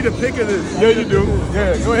 man. I need a pic of this. Yeah, you do.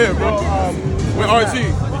 Yeah, go ahead, bro. With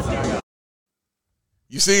RG.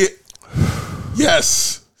 You see it?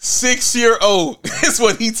 Yes. 6-year-old is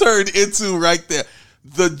what he turned into right there.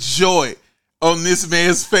 The joy on this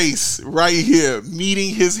man's face right here,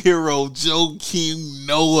 meeting his hero, Joakim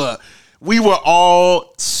Noah. We were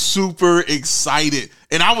all super excited.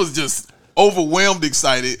 And I was just overwhelmed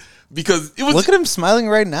excited because it was. Look at him smiling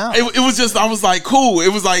right now. It was just, I was like, cool.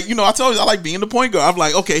 It was like, you know, I told you I like being the point guard. I'm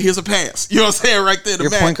like, okay, here's a pass. You know what I'm saying? Right there. Your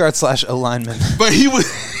point guard / alignment. But he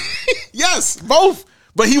was, yes, both.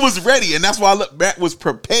 But he was ready, and that's why Matt was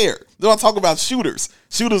prepared. Then I talk about shooters.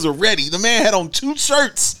 Shooters are ready. The man had on 2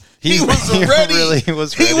 shirts. He was ready. He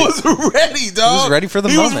was ready, dog. He was ready for the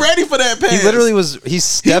moment. He was ready for that pass. He literally was. He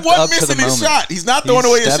stepped up to the moment. He wasn't missing his shot. He's not throwing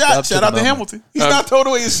away his shot. Shout out to Hamilton. He's not throwing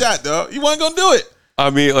away his shot, dog. He wasn't going to do it. I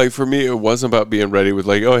mean, like, for me, it wasn't about being ready with,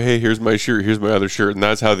 like, oh, hey, here's my shirt, here's my other shirt. And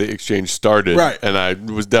that's how the exchange started. Right. And I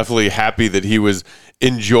was definitely happy that he was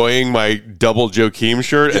enjoying my double Joakim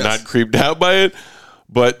shirt and not creeped out by it.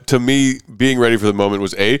 But to me, being ready for the moment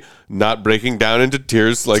was not breaking down into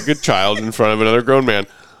tears like a child in front of another grown man,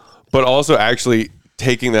 but also actually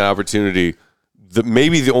taking that opportunity,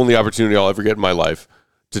 maybe the only opportunity I'll ever get in my life,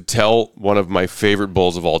 to tell one of my favorite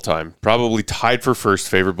Bulls of all time, probably tied for first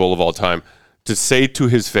favorite Bull of all time, to say to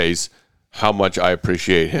his face how much I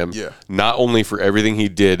appreciate him, not only for everything he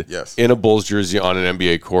did in a Bulls jersey on an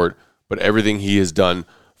NBA court, but everything he has done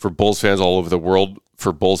for Bulls fans all over the world,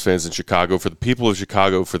 for Bulls fans in Chicago, for the people of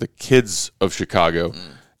Chicago, for the kids of Chicago.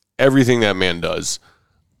 Everything that man does,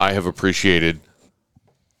 I have appreciated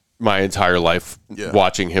my entire life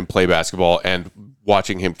watching him play basketball and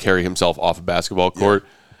watching him carry himself off a basketball court.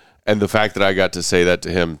 And the fact that I got to say that to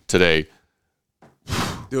him today.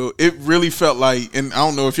 Dude, it really felt like, and I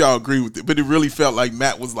don't know if y'all agree with it, but it really felt like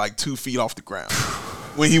Matt was like 2 feet off the ground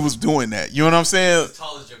when he was doing that. You know what I'm saying? As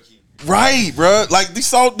tall as Joakim. Right, bro. Like, they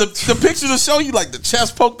saw the pictures will show you like the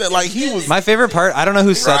chest poke that like he was. My favorite part, I don't know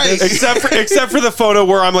who said this. Except for the photo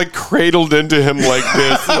where I'm like cradled into him like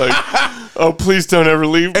this. Like, oh, please don't ever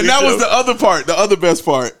leave me. And that was the other part. The other best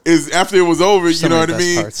part is after it was over, you know what I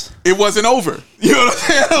mean? It wasn't over. You know what I'm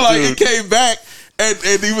saying? Like, it came back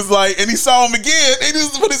and he was like, and he saw him again and he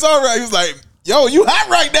just put his arm around. He was like, yo, you hot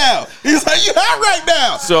right now. He was like, you hot right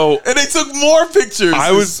now. So, and they took more pictures.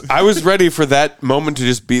 I was ready for that moment to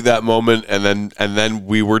just be that moment, and then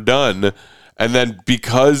we were done. And then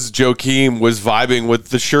because Joakim was vibing with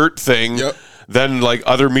the shirt thing, then like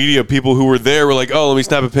other media people who were there were like, oh, let me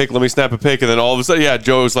snap a pic. And then all of a sudden,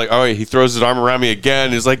 Joe was like, all right, he throws his arm around me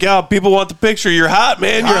again. He's like, yeah, people want the picture. You're hot,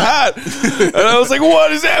 man. You're hot. And I was like,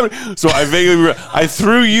 what is happening? So I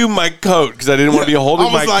threw you my coat because I didn't want to be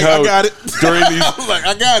holding my coat. I got it. During these, I was like,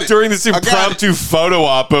 I got it. During this impromptu photo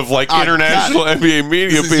op of like international NBA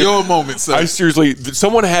media. This is your moment, sir. I seriously,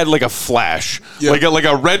 someone had like a flash, like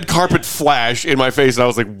a red carpet flash in my face. And I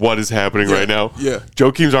was like, what is happening right now? Yeah.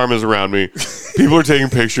 Joakim's arm is around me. People are taking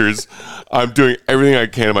pictures. I'm doing everything I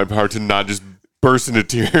can in my power to not just burst into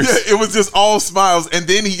tears. Yeah, it was just all smiles. And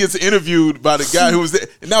then he gets interviewed by the guy who was there.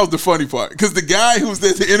 And that was the funny part. Because the guy who's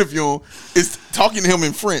there to interview him is talking to him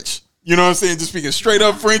in French. You know what I'm saying? Just speaking straight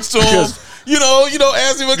up French to him. You know,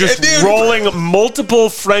 asking him. Just and then, rolling multiple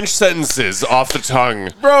French sentences off the tongue.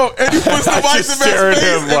 Bro, and he puts the mic in his face.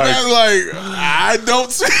 And like, I'm like, I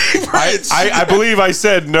don't speak French. I believe I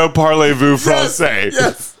said no parlez-vous français.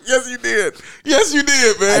 Yes, you did. Yes, you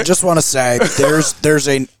did, man. I just want to say there's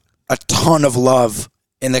a ton of love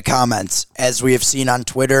in the comments, as we have seen on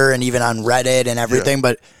Twitter and even on Reddit and everything. Yeah.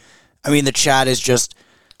 But, I mean, the chat is just,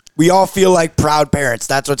 we all feel like proud parents.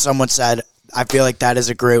 That's what someone said. I feel like that is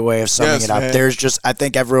a great way of summing it up. Man. There's just, I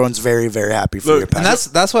think everyone's very, very happy for your parents.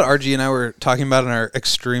 And that's what RG and I were talking about in our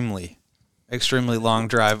extremely long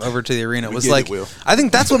drive over to the arena. It was like, I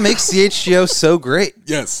think that's what makes CHGO so great.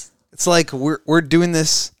 Yes. It's like we're doing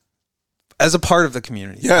this as a part of the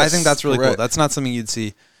community. Yes, I think that's really cool. That's not something you'd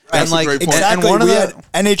see. Right. And like exactly, and one we of had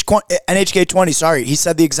NHK20. Sorry, he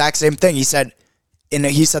said the exact same thing. He said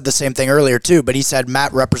the same thing earlier too. But he said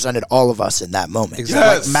Matt represented all of us in that moment.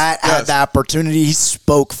 Exactly. Like Matt had the opportunity. He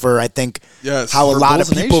spoke for how a lot of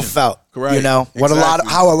people felt. Correct. You know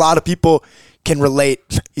how a lot of people can relate.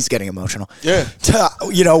 He's getting emotional. Yeah. To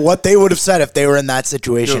what they would have said if they were in that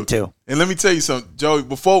situation too. And let me tell you something, Joey.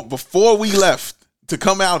 Before we left to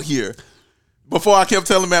come out here, before I kept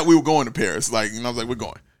telling Matt we were going to Paris, and I was like, we're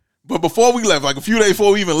going. But before we left, like a few days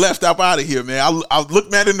before we even left out of here, man, I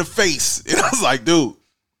looked Matt in the face and I was like, dude,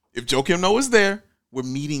 if Joakim Noah's there, we're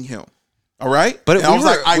meeting him. All right? But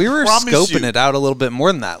we were scoping it out a little bit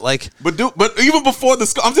more than that. But even before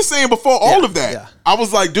I'm just saying before all of that, I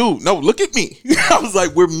was like, dude, no, look at me. I was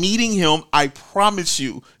like, we're meeting him. I promise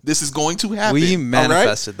you this is going to happen. We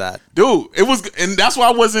manifested that. Dude, it was, and that's why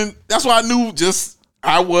I knew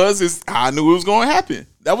I knew it was going to happen.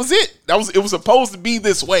 That was it. It was supposed to be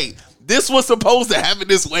this way. This was supposed to happen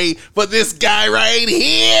this way for this guy right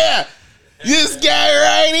here. This guy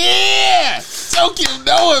right here. Joakim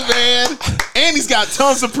Noah, man. And he's got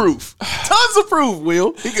tons of proof. Tons of proof,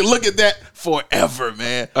 Will. He can look at that forever,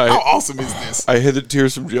 man. How awesome is this? I hid the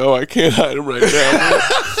tears from Joe. I can't hide them right now.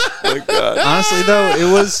 My God. Honestly, though,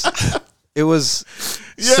 it was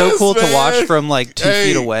so cool to watch from 2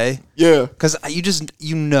 feet away. Yeah. Because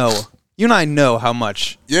you and I know how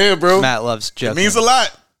much Matt loves Joakim. It means a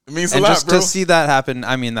lot. It means a lot, just bro. to see that happen,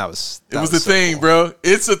 I mean, that was the so thing, cool. bro.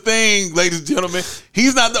 It's a thing, ladies and gentlemen.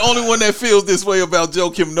 He's not the only one that feels this way about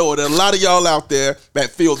Joakim Noah. There are a lot of y'all out there that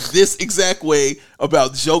feel this exact way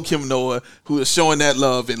about Joakim Noah, who is showing that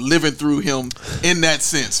love and living through him in that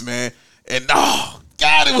sense, man. And God,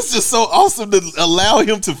 it was just so awesome to allow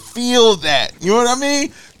him to feel that. You know what I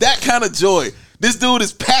mean? That kind of joy. This dude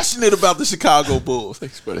is passionate about the Chicago Bulls.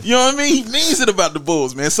 Thanks, buddy. You know what I mean? He means it about the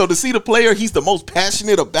Bulls, man. So to see the player he's the most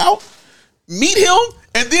passionate about, meet him,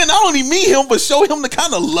 and then not only meet him, but show him the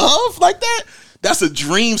kind of love like that, that's a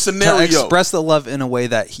dream scenario. To express the love in a way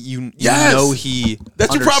that you know he that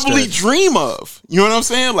you understood. probably dream of. You know what I'm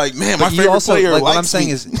saying? Like, man, my favorite also, player likes what I'm saying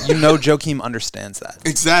me. is, Joakim understands that.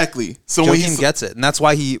 Exactly. So Joakim gets it, and that's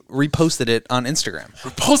why he reposted it on Instagram.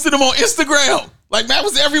 Posted him on Instagram. Like, Matt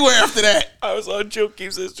was everywhere after that. I was on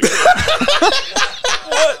Joakim's Instagram.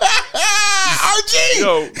 What? RG!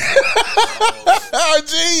 Yo.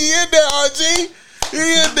 RG, he in there, RG. He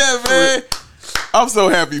in there, man. I'm so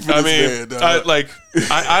happy for this man, dog.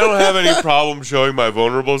 I don't have any problem showing my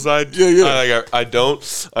vulnerable side. Yeah. I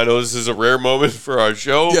don't. I know this is a rare moment for our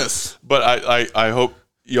show. Yes. But I hope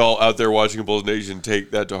y'all out there watching Bulls Nation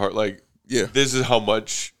take that to heart. This is how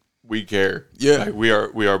much we care. Yeah. We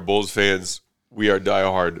are Bulls fans. We are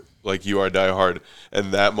diehard, like you are diehard.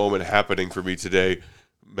 And that moment happening for me today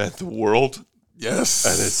meant the world. Yes.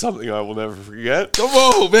 And it's something I will never forget. Come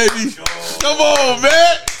on, baby. Come on,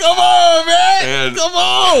 man. Come on, man. And come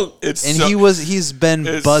on. He's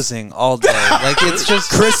been buzzing all day. It's just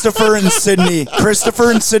Christopher and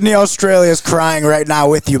Sydney, Australia is crying right now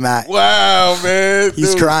with you, Matt. Wow, man.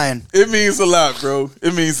 He's crying. It means a lot, bro.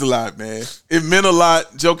 It means a lot, man. It meant a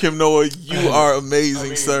lot. Joakim Noah, you are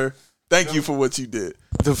amazing, sir. Thank you for what you did.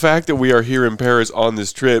 The fact that we are here in Paris on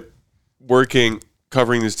this trip,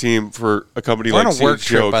 covering this team for a company like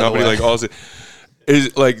CHGO, a company like Allstate,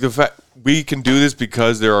 is like the fact we can do this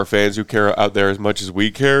because there are fans who care out there as much as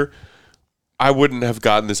we care. I wouldn't have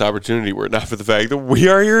gotten this opportunity were it not for the fact that we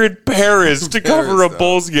are here in Paris to cover a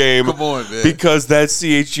Bulls game. Come on, man. Because that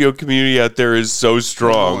CHGO community out there is so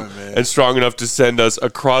strong and strong enough to send us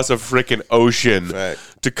across a freaking ocean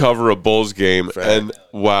to cover a Bulls game. And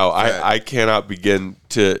wow, I cannot begin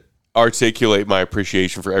to articulate my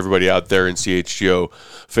appreciation for everybody out there in CHGO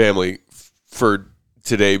family for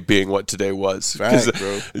today being what today was. Fact,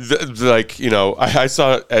 bro. Like, you know, I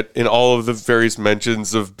saw in all of the various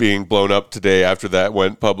mentions of being blown up today after that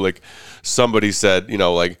went public, somebody said, you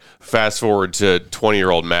know, like, fast forward to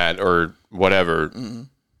 20-year-old Matt or whatever,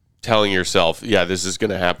 telling yourself, yeah, this is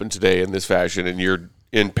going to happen today in this fashion, and you're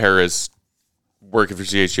in Paris working for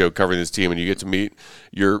CHGO covering this team, and you get to meet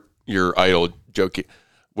your idol, Joe Keem.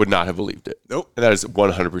 Would not have believed it. Nope. And that is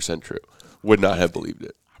 100% true. Would not have believed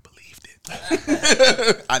it. I believed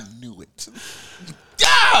it. I knew it.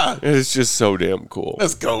 Yeah! It's just so damn cool.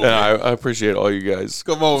 Let's go, and man. I appreciate all you guys.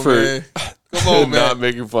 Come on, for man. Come on, man. Not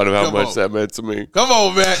making fun of how much that meant to me. Come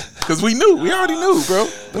on, man. Because we knew. We already knew, bro.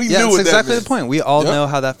 We knew that's what exactly that the point. We all know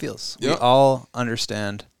how that feels. Yep. We all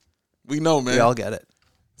understand. We know, man. We all get it.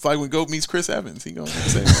 It's like when Goat meets Chris Evans. He gonna do the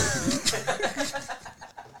same way.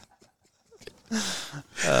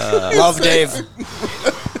 Love Dave.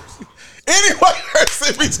 Anyway,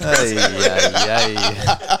 Chris meets Chris Evans.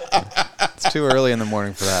 It's too early in the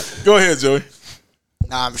morning for that. Go ahead, Joey.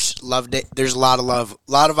 Nah, love Dave. There's a lot of love,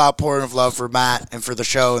 a lot of outpouring of love for Matt and for the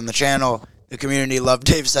show and the channel, the community. Love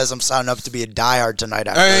Dave says I'm signing up to be a diehard tonight.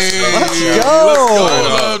 After Hey, let's go,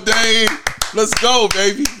 Love Dave. Let's go,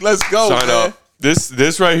 baby. Let's go, Sign man. up.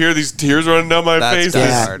 This right here, these tears running down my face,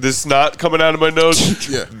 this snot coming out of my nose,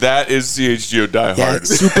 that is CHGO Die Hard. Yeah,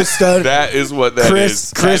 super stud. That is what that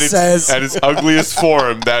is. Chris says. At its ugliest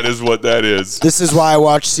form, that is what that is. This is why I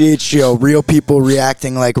watch CHGO. Real people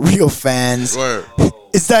reacting like real fans. Word.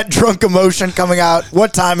 Is that drunk emotion coming out?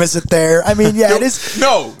 What time is it there? I mean, yeah, it is.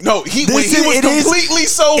 No. He was completely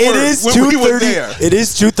sober it is when we were there. It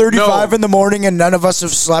is 2:35 in the morning, and none of us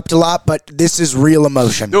have slept a lot, but this is real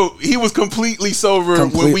emotion. No, he was completely sober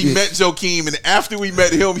when we met Joakim, and after we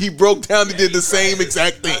met him, he broke down and did the same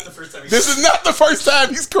exact thing. This is not the first time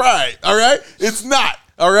he's cried, all right? It's not.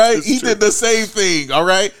 All right, he did the same thing. All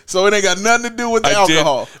right, so it ain't got nothing to do with the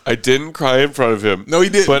alcohol. I didn't cry in front of him. No, he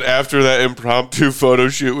didn't. But after that impromptu photo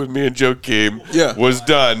shoot with me and Joakim was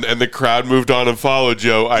done, and the crowd moved on and followed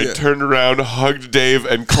Joe, I turned around, hugged Dave,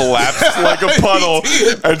 and collapsed like a puddle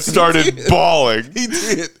and started bawling. He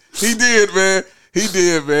did, man. He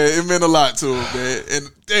did, man. It meant a lot to him, man.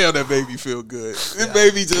 And damn, that baby feel good. That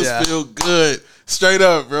baby just feel good. Straight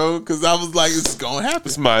up, bro. Because I was like, this is going to happen.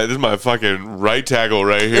 This is my fucking right tackle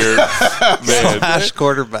right here. Man. Slash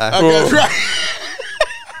quarterback. I do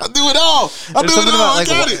it all. I do it all. I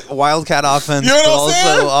got it. Wildcat offense, you know what I'm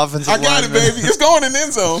saying? Offensive I got it, baby. It's going in the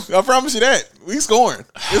end zone. I promise you that. We scoring.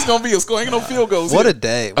 It's going to be a score. Ain't no field goals. What a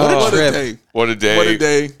day. What a trip. What a day. What a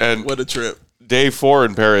day. And what a trip. Day 4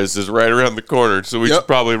 in Paris is right around the corner, so we should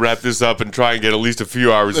probably wrap this up and try and get at least a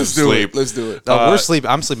few hours of sleep. Let's do it. I'm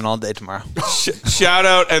sleeping all day tomorrow. Shout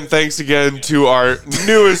out and thanks again to our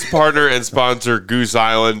newest partner and sponsor, Goose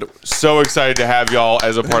Island. So excited to have y'all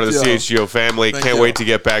as a part of the CHGO family. Can't wait to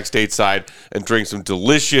get back stateside and drink some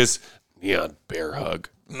delicious Neon Beer Hug.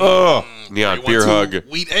 Neon Beer Hug.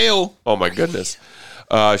 Wheat ale. Oh my goodness.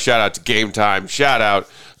 Shout out to Game Time. Shout out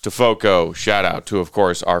to FOCO. Shout out to, of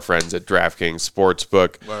course, our friends at DraftKings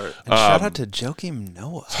Sportsbook. And shout out to Joakim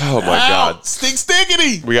Noah. Oh my God,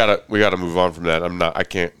 stinkity! We gotta move on from that. I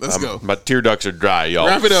can't. Let's go. My tear ducts are dry, y'all.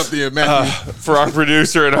 Wrap it up there, Matthew. For our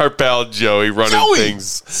producer and our pal Joey running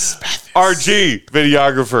things. RG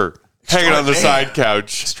videographer hanging on the side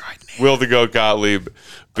couch. Will the Goat Gottlieb,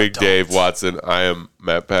 Big Dave Watson. I am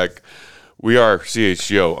Matt Peck. We are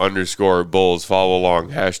CHGO_Bulls. Follow along.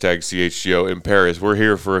 #CHGO in Paris. We're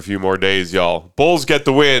here for a few more days, y'all. Bulls get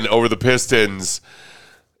the win over the Pistons.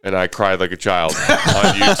 And I cried like a child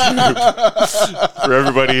on YouTube. For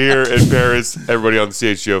everybody here in Paris, everybody on the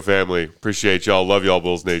CHGO family. Appreciate y'all. Love y'all,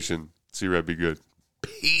 Bulls Nation. See you, Red. Be good.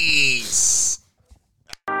 Peace.